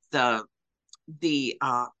 The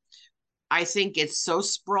I think it's so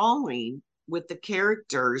sprawling with the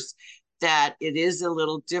characters that it is a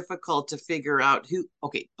little difficult to figure out who.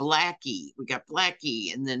 Okay, Blackie, we got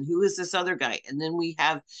Blackie, and then who is this other guy? And then we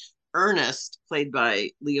have Ernest, played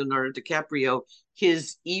by Leonardo DiCaprio,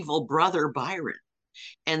 his evil brother Byron.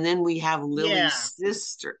 And then we have Lily's Yeah.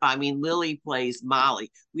 sister. I mean, Lily plays Molly.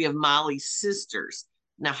 We have Molly's sisters.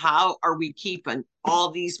 Now, how are we keeping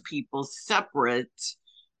all these people separate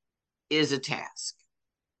is a task.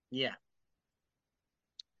 Yeah.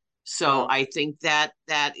 So Well, I think that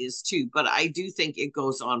that is too, but I do think it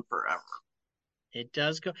goes on forever. it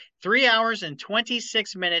does go 3 hours and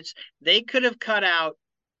 26 minutes. They could have cut out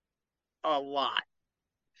a lot.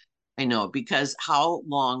 I know, because how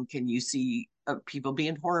long can you see people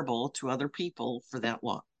being horrible to other people for that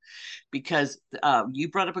long? Because you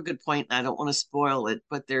brought up a good point, and I don't want to spoil it,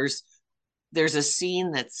 but there's a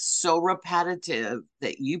scene that's so repetitive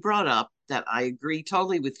that you brought up that I agree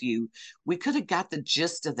totally with you. We could have got the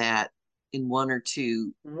gist of that in one or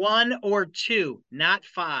two. One or two, not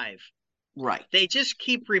five. Right. They just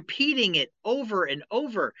keep repeating it over and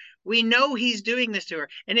over. We know he's doing this to her.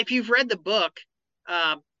 And if you've read the book,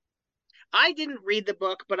 I didn't read the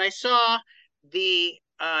book, but I saw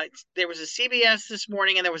there was a CBS this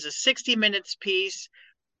morning, and there was a 60 Minutes piece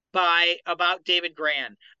about David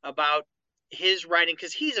Grann, about his writing,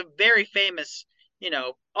 because he's a very famous,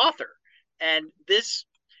 author. And this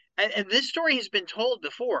story has been told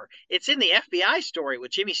before. It's in the FBI story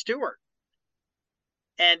with Jimmy Stewart.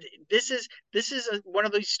 And this is one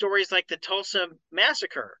of these stories like the Tulsa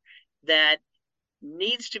Massacre that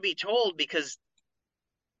needs to be told, because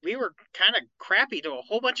we were kind of crappy to a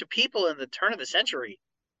whole bunch of people in the turn of the century.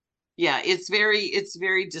 Yeah, it's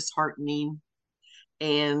very disheartening,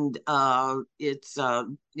 and it's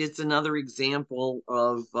another example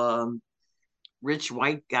of rich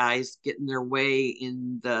white guys getting their way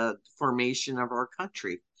in the formation of our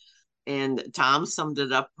country. And Tom summed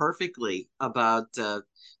it up perfectly about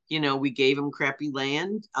we gave them crappy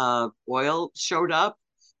land, oil showed up,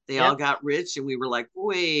 they all Yep. got rich, and we were like,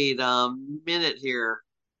 wait a minute here,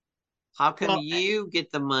 how come Well, you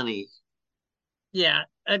get the money? yeah.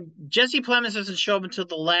 Jesse Plemons doesn't show up until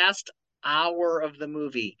the last hour of the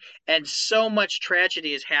movie, and so much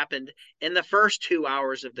tragedy has happened in the first 2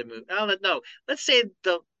 hours of the movie. Oh no, let's say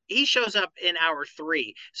he shows up in hour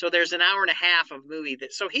three, so there's an hour and a half of movie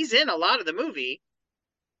so he's in a lot of the movie,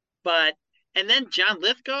 but and then John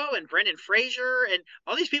Lithgow and Brendan Fraser and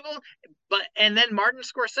all these people, and then Martin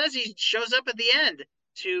Scorsese shows up at the end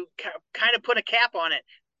to kind of put a cap on it.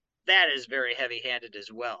 That is very heavy-handed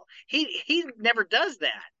as well. He never does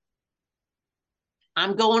that.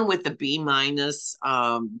 I'm going with the B minus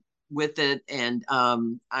with it, and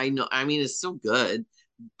I know, I mean, it's so good,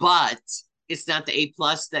 but it's not the A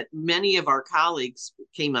plus that many of our colleagues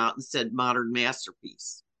came out and said modern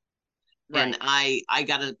masterpiece. Right. And I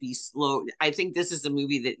gotta be slow. I think this is a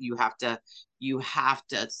movie that you have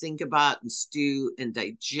to think about and stew and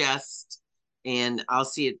digest, and I'll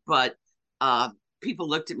see it. But people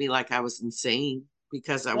looked at me like I was insane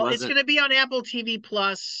because I Well, it's wasn't. going to be on Apple TV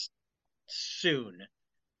Plus soon,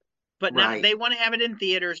 but now Right. they want to have it in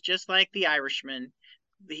theaters, just like The Irishman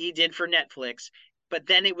he did for Netflix. But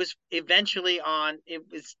then it was eventually it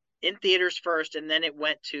was in theaters first, and then it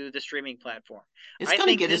went to the streaming platform. It's I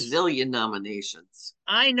gonna think get a this, zillion nominations.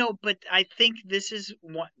 I know, but I think this is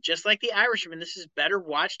just like The Irishman. This is better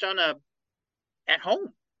watched at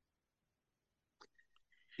home.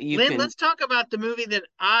 You Lynn, can, let's talk about the movie that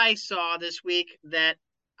I saw this week that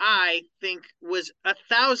I think was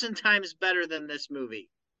 1,000 times better than this movie.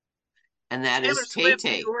 and that Taylor is Tay Swift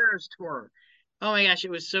Tay. Tourist Tour. Oh my gosh, it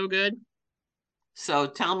was so good. So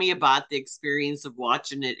tell me about the experience of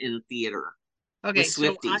watching it in a theater with Okay,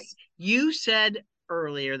 so Swifties. you said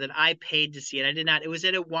earlier that I paid to see it. I did not. It was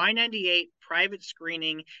at a Y98 private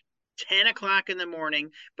screening, 10 o'clock in the morning,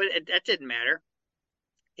 but that didn't matter.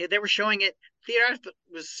 They were showing it. Theater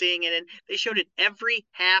was seeing it, and they showed it every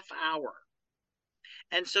half hour.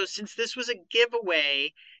 And so since this was a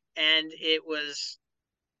giveaway, and it was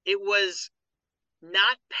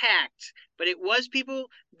not packed, but it was people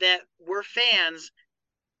that were fans,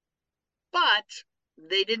 but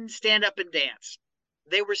they didn't stand up and dance.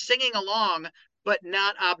 They were singing along, but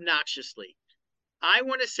not obnoxiously. I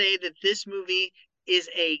want to say that this movie is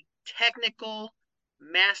a technical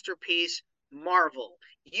masterpiece marvel.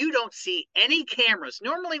 You don't see any cameras.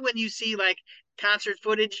 Normally, when you see like concert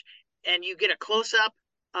footage and you get a close up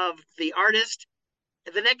of the artist,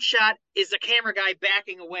 the next shot is the camera guy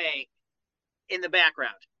backing away in the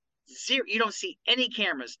background. zero. You don't see any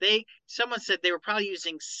cameras. Someone said they were probably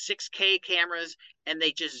using 6K cameras and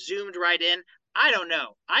they just zoomed right in. I don't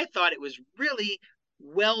know. I thought it was really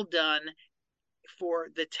well done for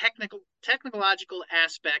the technological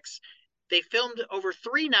aspects. They filmed over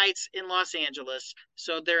 3 nights in Los Angeles,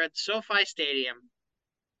 so they're at SoFi Stadium,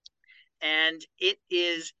 and it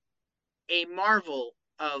is a marvel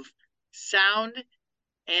of sound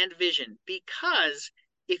and vision, because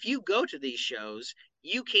if you go to these shows,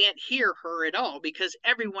 you can't hear her at all because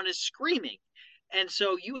everyone is screaming. And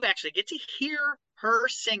so you actually get to hear her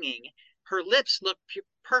singing. Her lips look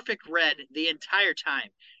perfect red the entire time.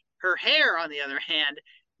 Her hair, on the other hand,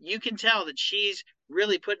 you can tell that she's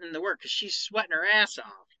really putting in the work because she's sweating her ass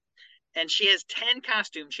off. And she has 10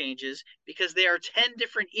 costume changes because there are 10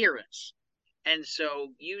 different eras. And so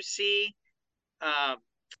you see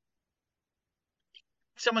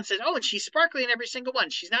someone says, oh, and she's sparkly in every single one.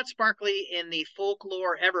 She's not sparkly in the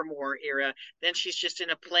folklore Evermore era. Then she's just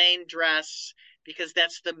in a plain dress because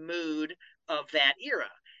that's the mood of that era.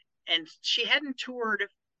 And she hadn't toured.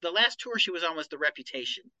 The last tour she was on was the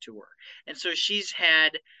Reputation tour. And so she's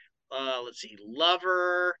had, let's see,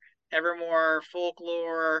 Lover, Evermore,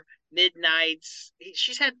 Folklore, Midnights.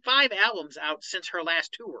 She's had 5 albums out since her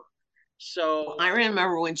last tour. So I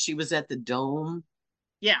remember when she was at the Dome.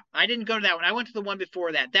 Yeah, I didn't go to that one. I went to the one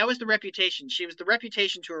before that. That was the Reputation. The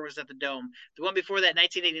Reputation tour was at the Dome. The one before that,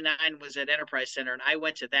 1989, was at Enterprise Center, and I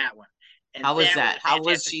went to that one. And how was that? How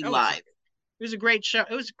was she live? It was a great show.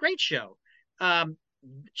 It was a great show.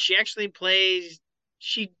 She actually plays.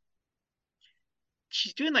 She's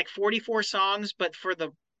doing like 44 songs, but for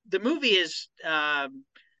the movie is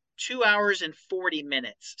 2 hours and 40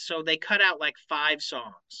 minutes, so they cut out like 5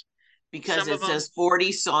 songs. Because it says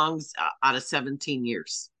 40 songs out of 17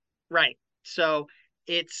 years. Right. So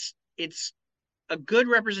it's a good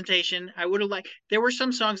representation. I would have liked, there were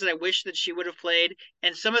some songs that I wish that she would have played.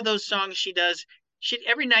 And some of those songs she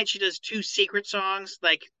every night she does 2 secret songs,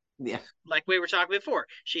 like we were talking before.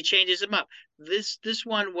 She changes them up. This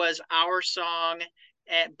one was our song,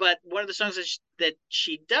 but one of the songs that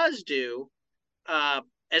she does do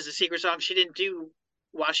as a secret song, she didn't do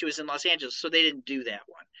while she was in Los Angeles. So they didn't do that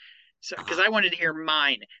one. So, because I wanted to hear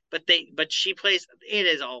Mine, but she plays, it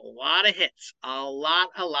is a lot of hits, a lot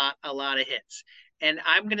of hits. And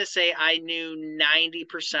I'm going to say I knew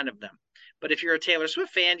 90% of them. But if you're a Taylor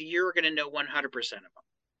Swift fan, you're going to know 100% of them.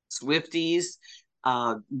 Swifties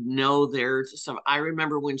know there's some. I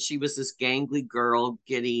remember when she was this gangly girl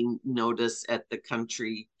getting noticed at the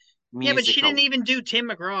country musical. Yeah, but she didn't even do Tim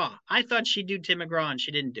McGraw. I thought she'd do Tim McGraw, and she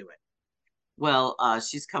didn't do it. Well,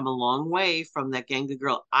 she's come a long way from that gangly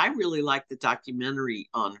girl. I really like the documentary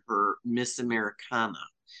on her, Miss Americana.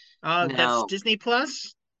 That's Disney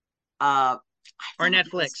Plus? Or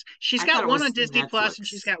Netflix. She's got one on Disney Plus and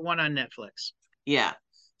she's got one on Netflix. Yeah.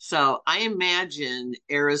 So I imagine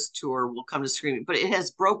Eras Tour will come to streaming, but it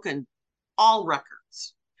has broken all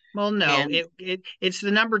records. Well, no, it's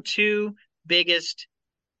the number 2 biggest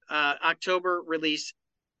October release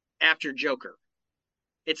after Joker.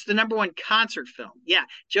 It's the number 1 concert film. Yeah,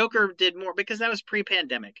 Joker did more because that was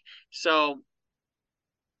pre-pandemic. So,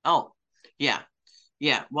 oh, yeah.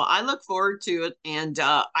 Yeah. Well, I look forward to it, and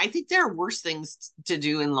I think there are worse things to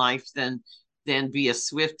do in life than be a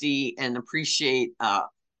Swiftie and appreciate a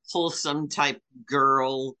wholesome type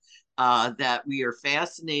girl that we are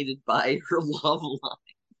fascinated by her love life.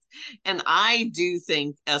 And I do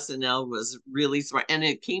think SNL was really smart. And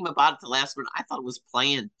it came about at the last minute. I thought it was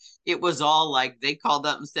planned. It was all like they called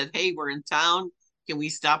up and said, hey, we're in town. Can we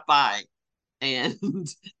stop by? And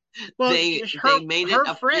they made it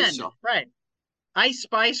official. Friend, right. Ice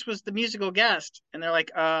Spice was the musical guest. And they're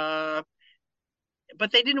like, but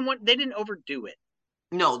they didn't overdo it.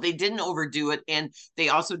 No, they didn't overdo it. And they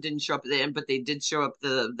also didn't show up at the end, but they did show up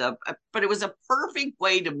but it was a perfect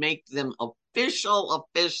way to make them official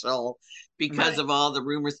because of all the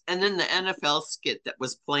rumors. And then the NFL skit that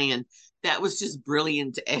was playing, that was just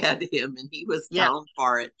brilliant to add him, and he was down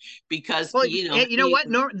for it because you know what?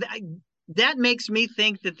 No, that makes me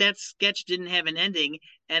think that sketch didn't have an ending,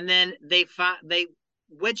 and then they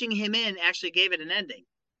wedging him in actually gave it an ending.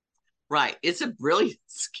 Right. It's a brilliant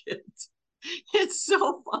skit. It's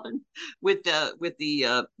so fun with the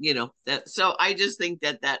that. So I just think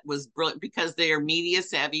that was brilliant because they are media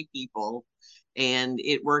savvy people, and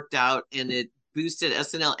it worked out and it boosted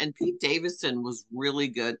SNL. And Pete Davidson was really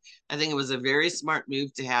good. I think it was a very smart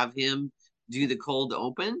move to have him do the cold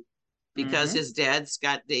open because his dad,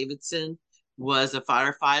 Scott Davidson, was a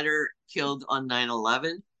firefighter killed on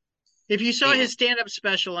 9/11. If you saw And his stand-up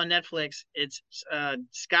special on Netflix, it's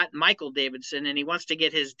Scott Michael Davidson, and he wants to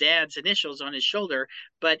get his dad's initials on his shoulder,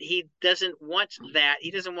 but he doesn't want that.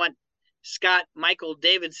 He doesn't want Scott Michael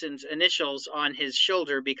Davidson's initials on his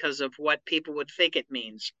shoulder because of what people would think it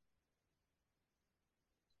means.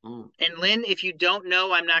 And Lynn, if you don't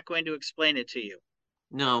know, I'm not going to explain it to you.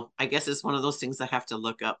 no, I guess it's one of those things I have to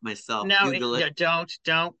look up myself. No, Google it.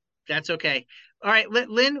 don't. That's okay. All right,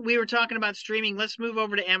 Lynn, we were talking about streaming. Let's move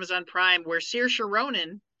over to Amazon Prime, where Saoirse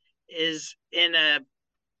Ronan is in a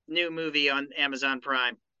new movie on Amazon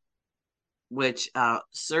Prime. Which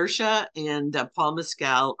Saoirse and Paul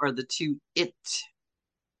Mescal are the two it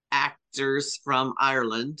actors from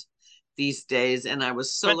Ireland these days, and I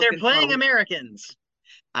was so But they're looking playing forward. Americans.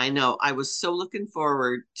 I know. I was so looking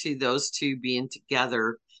forward to those two being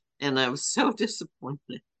together, and I was so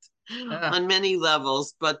disappointed on many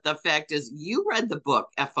levels. But the fact is, you read the book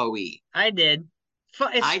FOE. I did.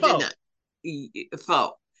 It's I Foe. did not.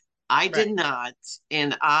 Foe. I did Right. not,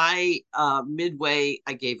 and I midway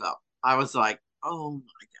I gave up. I was like, oh my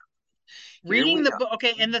God. Here Reading we the go. book.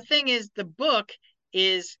 Okay, and the thing is, the book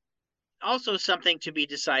is also something to be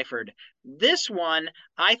deciphered. This one,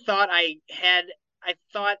 I thought I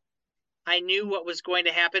knew what was going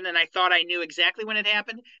to happen, and I thought I knew exactly when it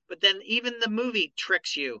happened. But then even the movie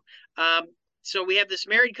tricks you. So we have this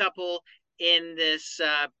married couple in this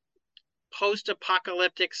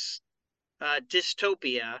post-apocalyptic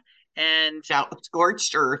dystopia, and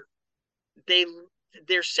Scorched earth.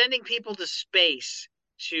 they're sending people to space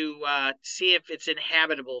to see if it's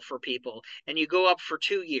inhabitable for people, and you go up for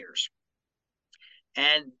 2 years.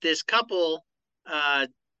 And this couple,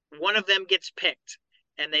 one of them gets picked,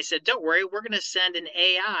 and they said, "Don't worry, we're going to send an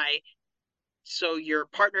AI so your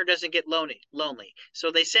partner doesn't get lonely."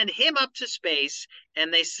 So they send him up to space,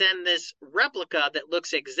 and they send this replica that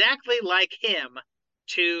looks exactly like him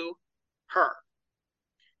to her.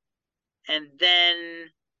 And then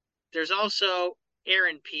there's also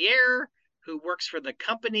Aaron Pierre, who works for the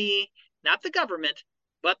company, not the government,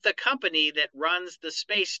 but the company that runs the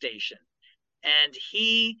space station. And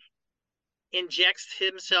he injects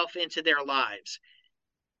himself into their lives.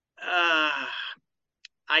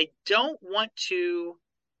 I don't want to.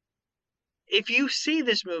 If you see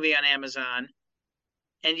this movie on Amazon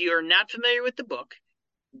and you're not familiar with the book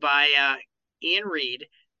by Ian Reed,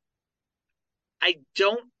 I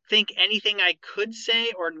don't think anything I could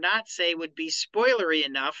say or not say would be spoilery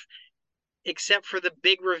enough, except for the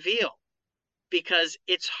big reveal, because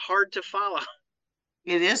it's hard to follow.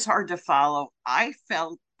 It is hard to follow. I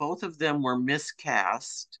felt both of them were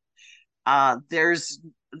miscast.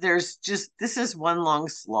 There's just this is one long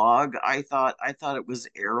slog. I thought it was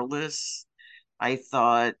airless. I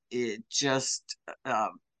thought it just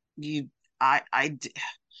you I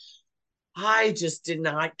I just did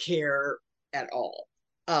not care at all.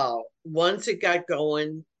 Once it got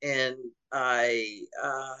going, and I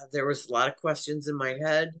there was a lot of questions in my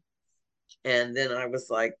head, and then I was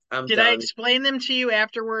like, I'm Did I done. explain them to you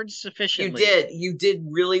afterwards sufficiently? You did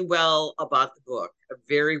really well about the book,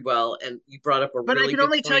 very well, and you brought up a But I really could good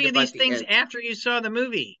only tell point you about these the things end. after you saw the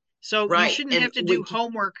movie. So you Right, shouldn't and have to do we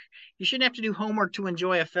homework. You shouldn't have to do homework to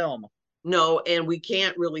enjoy a film. no, and we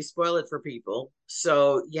can't really spoil it for people,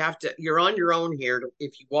 so you're on your own here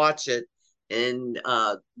if you watch it, and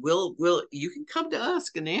we'll you can come to us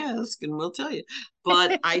and ask, and we'll tell you.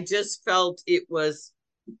 But I just felt it was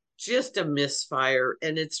just a misfire,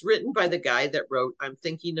 and it's written by the guy that wrote I'm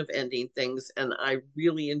Thinking of Ending Things, and I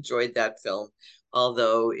really enjoyed that film,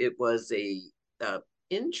 although it was a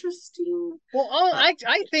interesting. Well, I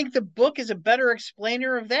think the book is a better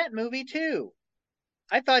explainer of that movie too.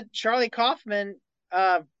 I thought Charlie Kaufman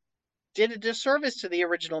did a disservice to the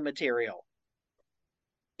original material.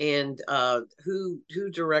 And who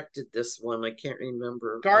directed this one? I can't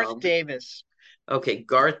remember. Garth Davis. Okay,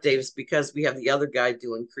 Garth Davis, because we have the other guy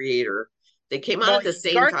doing Creator. They came out Well, at the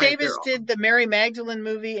same Garth time. Davis did the Mary Magdalene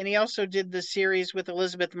movie, and he also did the series with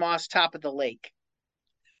Elizabeth Moss, Top of the Lake.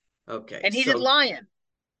 Okay, And he did Lion.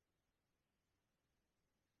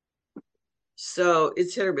 So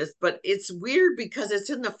it's hit or miss, but it's weird because it's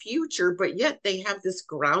in the future, but yet they have this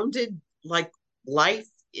grounded like life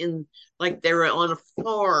in, like they're on a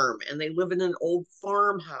farm and they live in an old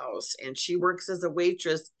farmhouse, and she works as a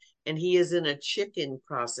waitress and he is in a chicken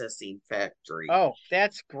processing factory. Oh,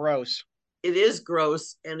 that's gross. It is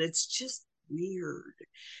gross, and it's just weird.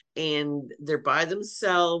 And they're by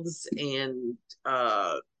themselves, and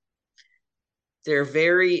they're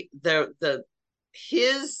very the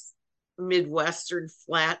his Midwestern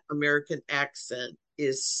flat American accent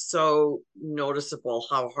is so noticeable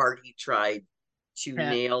how hard he tried to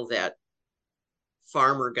nail that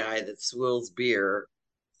farmer guy that swills beer.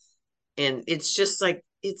 And it's just like,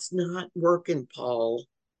 it's not working, Paul.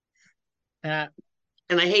 Uh,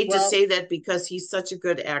 And I hate to well, say that because he's such a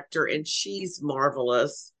good actor and she's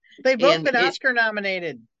marvelous. they've both And been Oscar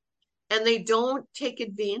nominated. and they don't take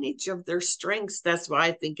advantage of their strengths. That's why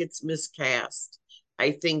I think it's miscast.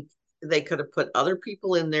 I think they could have put other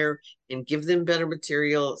people in there and give them better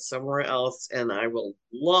material somewhere else, and I will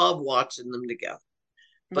love watching them together.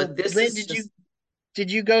 But Well, this Lynn, is just,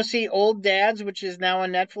 did you go see Old Dads, which is now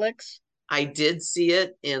on Netflix? I did see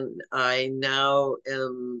it, and I now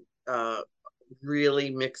am really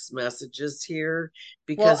mixed messages here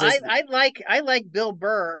Well, because as I like Bill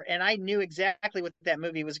Burr, and I knew exactly what that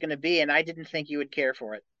movie was going to be, and I didn't think you would care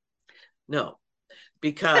for it. no,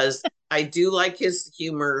 because I do like his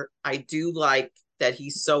humor. I do like that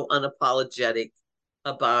he's so unapologetic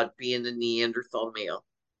about being a Neanderthal male.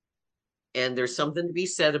 And there's something to be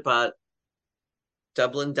said about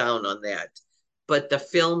doubling down on that. But the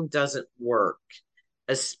film doesn't work,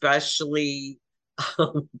 especially,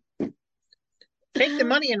 um, Take the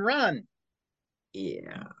money and run.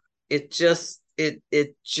 yeah, it just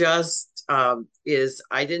is.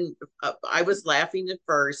 I didn't, I was laughing at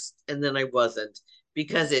first and then I wasn't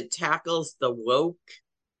because it tackles the woke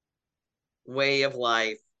way of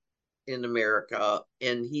life in America,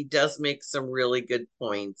 and he does make some really good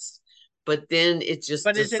points, but then it just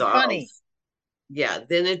But is it funny? dissolves. Yeah,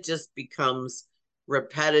 then it just becomes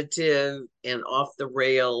repetitive and off the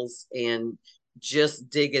rails and just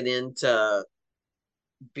digging into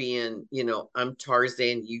being, I'm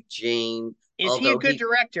Tarzan, you Jane, Is he a although good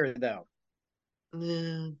director, though?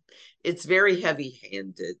 eh, it's very heavy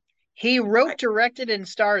handed. He I, wrote, directed, and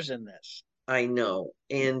stars in this. I know.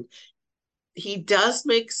 And he does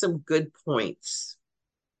make some good points,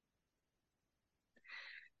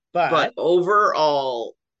 but But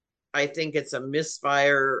overall, I think it's a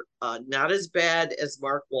misfire. Not as bad as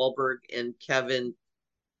Mark Wahlberg and Kevin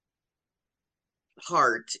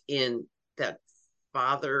Hart in that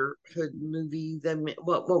fatherhood movie.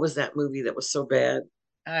 What was that movie that was so bad?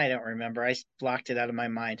 I don't remember. I blocked it out of my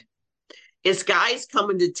mind. It's guys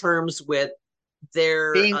coming to terms with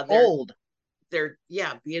their Being uh, their old. their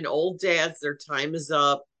yeah, being old dads. Their time is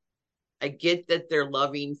up. I get that they're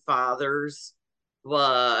loving fathers,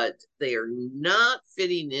 but they are not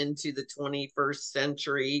fitting into the 21st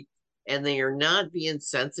century, and they are not being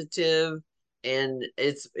sensitive, and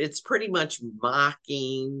it's pretty much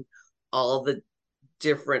mocking all the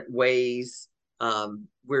different ways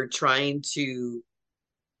we're trying to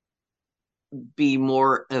be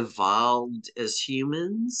more evolved as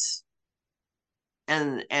humans,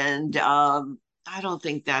 and I don't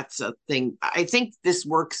think that's a thing. I think this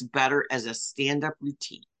works better as a stand-up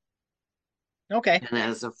routine Okay. than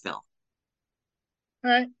as a film.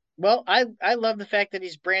 All right. Well, I love the fact that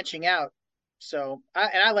he's branching out. So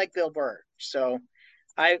I like Bill Burr. So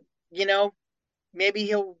I you know maybe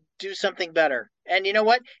he'll do something better. And you know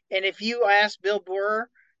what? And if you ask Bill Burr,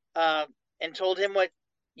 uh, and told him what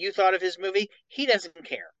you thought of his movie, he doesn't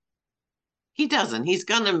care. He doesn't. He's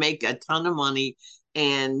gonna make a ton of money,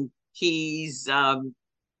 and he's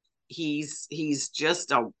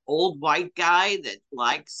just a old white guy that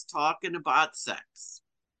likes talking about sex.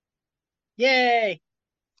 Yay!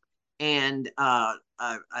 And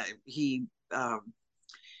he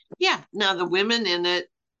yeah. Now the women in it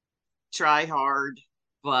try hard,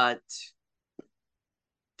 but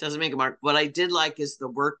doesn't make a mark. What I did like is the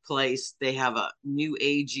workplace. They have a new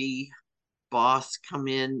agey boss come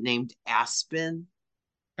in named Aspen,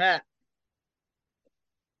 Ah,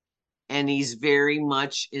 and he's very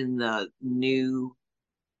much in the new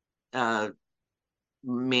uh,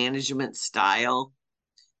 management style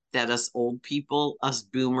that us old people, us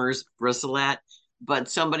boomers, bristle at. But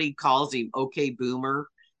somebody calls him okay boomer,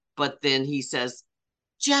 but then he says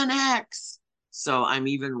Gen X. So I'm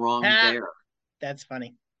even wrong ah, there. that's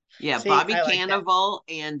funny. Yeah, See, Bobby I like that. Cannavale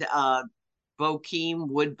and Bokeem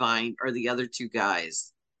Woodbine are the other two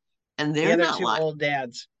guys. And The other two old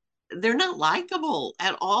dads. they're not likable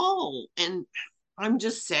at all. And I'm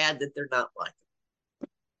just sad that they're not likable.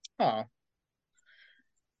 Oh,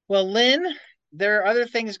 well, Lynn, there are other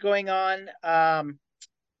things going on.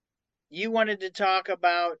 You wanted to talk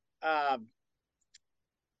about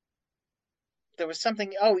there was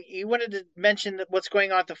something. Oh, you wanted to mention that what's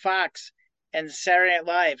going on at the Fox and Saturday Night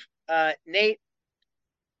Live. Nate,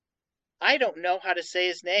 I don't know how to say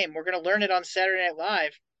his name. We're going to learn it on Saturday Night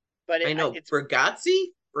Live, but I know it's I'm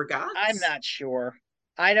Bergatz. not sure.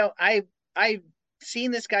 I don't. I've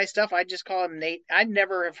seen this guy's stuff. I just call him Nate. I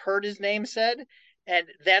never have heard his name said, And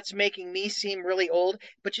that's making me seem really old.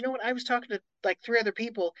 But you know what? I was talking to like 3 other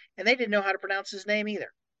people, and they didn't know how to pronounce his name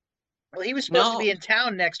either. Well, he was supposed to No, be in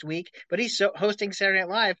town next week, but he's hosting Saturday Night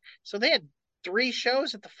Live. So they had 3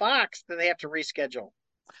 shows at the Fox that they have to reschedule.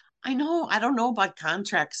 I know. I don't know about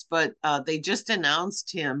contracts, but they just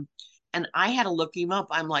announced him, and I had to look him up.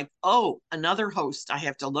 I'm like, oh, another host. I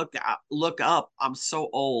have to look up. I'm so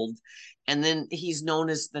old, and then he's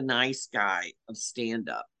known as the nice guy of stand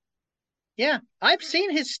up. Yeah, I've seen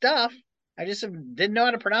his stuff. I just didn't know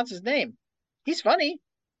how to pronounce his name. He's funny.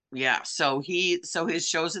 Yeah. So his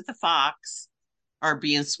shows at the Fox are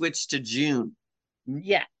being switched to June.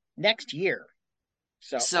 Yeah, next year.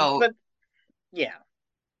 So, So but yeah,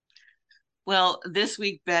 well, this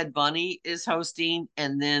week Bad Bunny is hosting,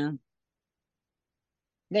 and then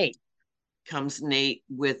Nate. comes Nate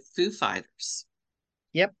with Foo Fighters.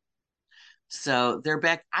 Yep. So they're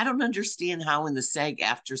back. I don't understand how in the SAG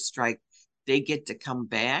after strike they get to come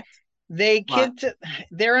back, They but get to,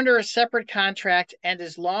 they're under a separate contract, and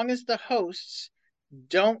as long as the hosts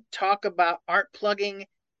aren't plugging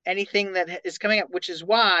anything that is coming up, which is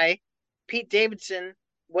why Pete Davidson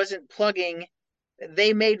wasn't plugging.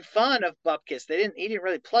 They made fun of Bupkis. He didn't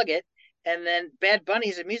really plug it. And then Bad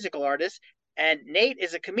Bunny's a musical artist, and Nate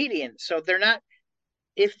is a comedian. So they're not.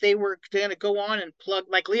 If they were going to go on and plug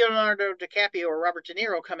like Leonardo DiCaprio or Robert De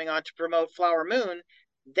Niro coming on to promote Flower Moon,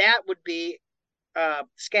 that would be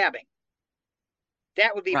scabbing.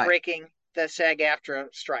 That would be right. breaking the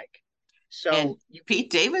SAG-AFTRA strike. And So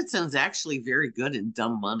Pete Davidson's actually very good in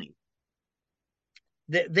Dumb Money.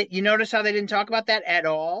 you notice how they didn't talk about that at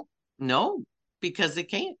all? No, because they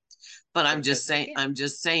can't. But Because they can't. I'm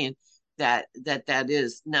just saying that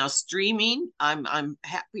is now streaming. I'm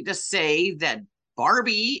happy to say that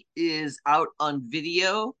Barbie is out on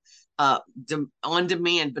video, on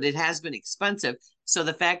demand, but it has been expensive. So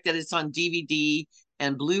the fact that it's on DVD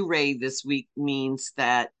and Blu-ray this week means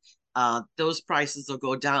that those prices will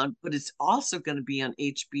go down. But it's also going to be on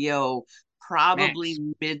HBO, probably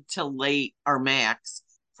Max. mid to late or Max,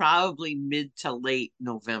 probably mid to late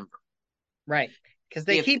November. Right. Because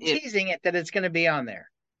they If keep it teasing it that it's going to be on there.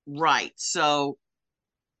 right, so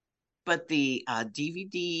but the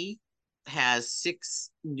DVD has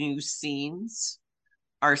 6 new scenes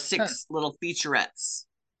or Huh. six little featurettes,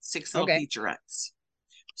 six little Okay. featurettes.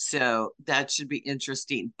 So that should be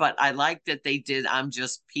interesting. But I like that they did I'm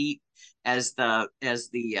Just Pete as the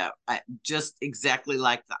just exactly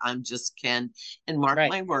like the I'm Just Ken. And mark Right.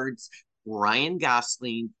 my words, Ryan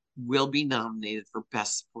Gosling will be nominated for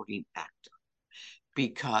Best Supporting Actor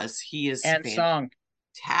because he is And song.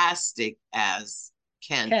 fantastic as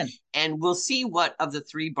Ken. Ken. And we'll see what of the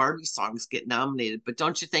 3 Barbie songs get nominated. But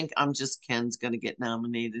don't you think I'm Just Ken's going to get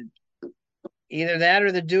nominated? Either that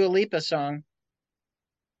or the Dua Lipa song.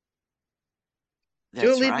 Dua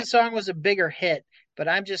That's Lipa right. song was a bigger hit, but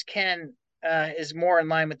I'm Just Ken is more in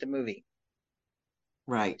line with the movie.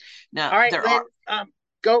 Right. Now, All right, there Lynn. are,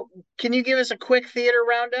 Go. Can you give us a quick theater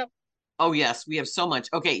roundup? oh, yes, we have so much.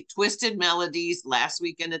 Okay. Twisted Melodies last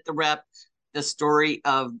weekend at the Rep, the story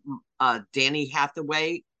of Donny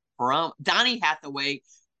Hathaway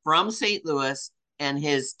from St. Louis and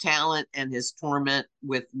his talent and his torment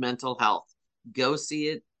with mental health. Go see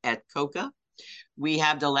it at Coca. We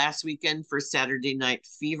have the last weekend for Saturday Night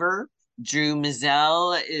Fever. Drew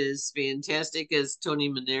Mizell is fantastic as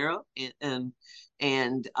Tony Manero,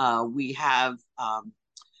 and we have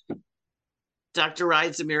Dr.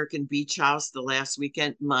 Ride's American Beach House the last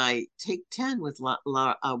weekend. My Take 10 with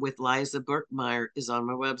Liza Burkmeyer is on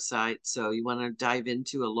my website. So you want to dive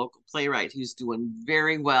into a local playwright who's doing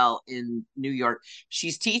very well in New York.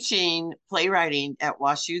 She's teaching playwriting at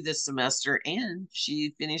WashU this semester, and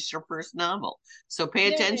she finished her first novel. So pay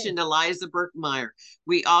Yay. attention to Liza Burkmeyer.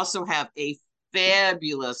 We also have a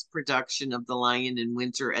fabulous production of The Lion in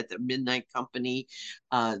Winter at the Midnight Company.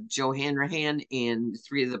 Joe Hanrahan and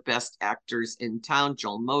 3 of the best actors in town,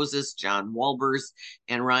 Joel Moses, John Walbers,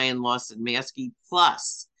 and Ryan Lawson Maskey,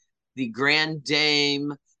 plus the Grand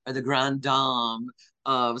Dame or the Grand Dame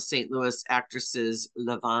of St. Louis actresses,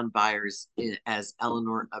 Levon Byers as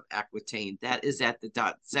Eleanor of Aquitaine. That is at the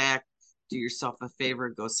Dot Zac. Do yourself a favor,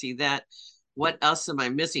 go see that. What else am I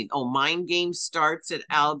missing? Oh, Mind Game starts at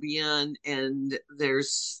Albion, and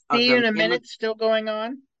there's See you in a minute. Still going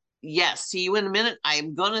on. yes, see you in a minute.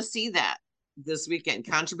 I'm gonna see that this weekend.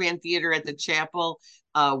 Contraband Theater at the Chapel.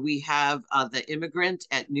 We have the Immigrant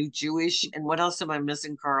at New Jewish, and what else am I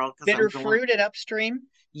missing, Carl? Because I'm Bitter going. Fruit at Upstream.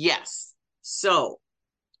 Yes, so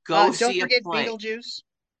go Don't see a forget play. Beetlejuice.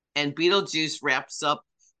 And Beetlejuice wraps up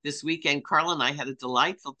this weekend. Carl and I had a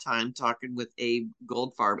delightful time talking with Abe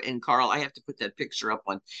Goldfarb. And Carl, I have to put that picture up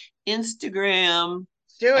on Instagram.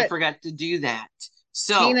 Do I it. forgot to do that.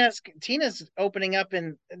 So Tina's opening up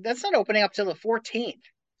that's not opening up till the 14th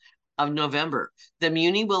of November. The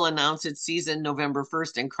Muni will announce its season November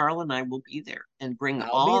 1st, and Carl and I will be there and bring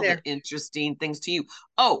all the interesting things to you.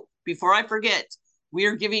 Oh, before I forget, we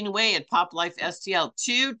are giving away at Pop Life STL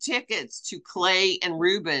 2 tickets to Clay and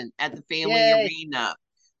Ruben at the Family Arena.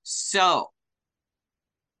 So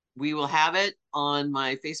we will have it on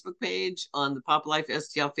my Facebook page, on the Pop Life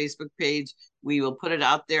STL Facebook page. We will put it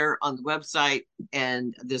out there on the website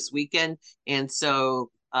and this weekend. And so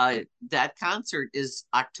that concert is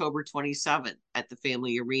October 27th at the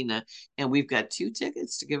Family Arena, and we've got 2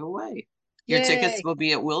 tickets to give away. Your tickets will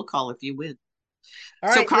be at Will Call if you win. All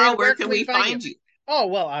right, so Carl, where can we find you? Oh,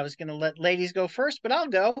 well, I was going to let ladies go first, but I'll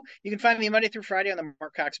go. You can find me Monday through Friday on the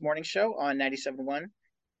Mark Cox Morning Show on 97.1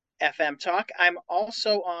 FM Talk. I'm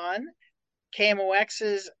also on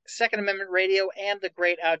KMOX's Second Amendment Radio and The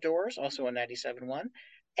Great Outdoors, also on 97.1.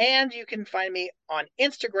 And you can find me on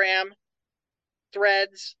Instagram,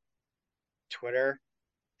 Threads, Twitter,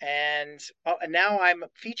 and now I'm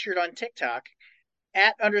featured on TikTok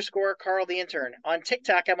 @_Carl the Intern. On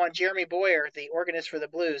TikTok, I'm on Jeremy Boyer, the organist for the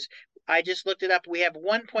blues. I just looked it up. We have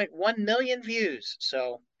 1.1 million views.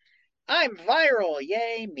 So I'm viral.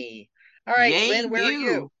 Yay me. All right, Yay Lynn, where are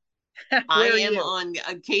you? I am on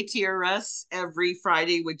KTRS every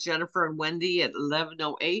Friday with Jennifer and Wendy at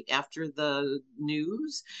 11:08 after the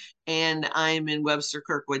news. And I'm in Webster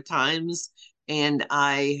Kirkwood Times. And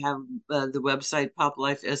I have the website Pop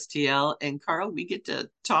Life STL. And Carl, we get to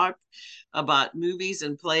talk about movies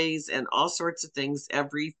and plays and all sorts of things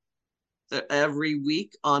every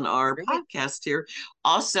week on our podcast here.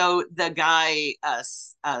 Also, the guy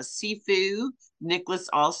Sifu Nicholas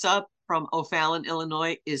Alsop from O'Fallon,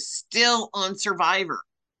 Illinois, is still on Survivor.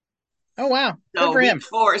 Oh wow! So week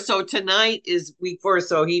 4. So tonight is week 4.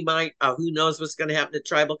 So he might. Who knows what's going to happen to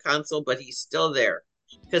Tribal Council? But he's still there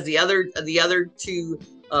because the other 2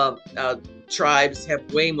 tribes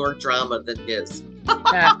have way more drama than his.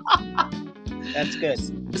 That's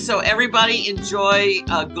good. So everybody enjoy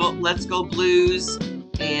Let's Go Blues,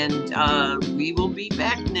 and we will be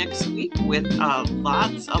back next week with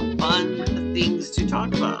lots of fun things to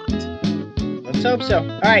talk about. Let's hope so.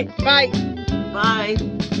 All right, bye. Bye.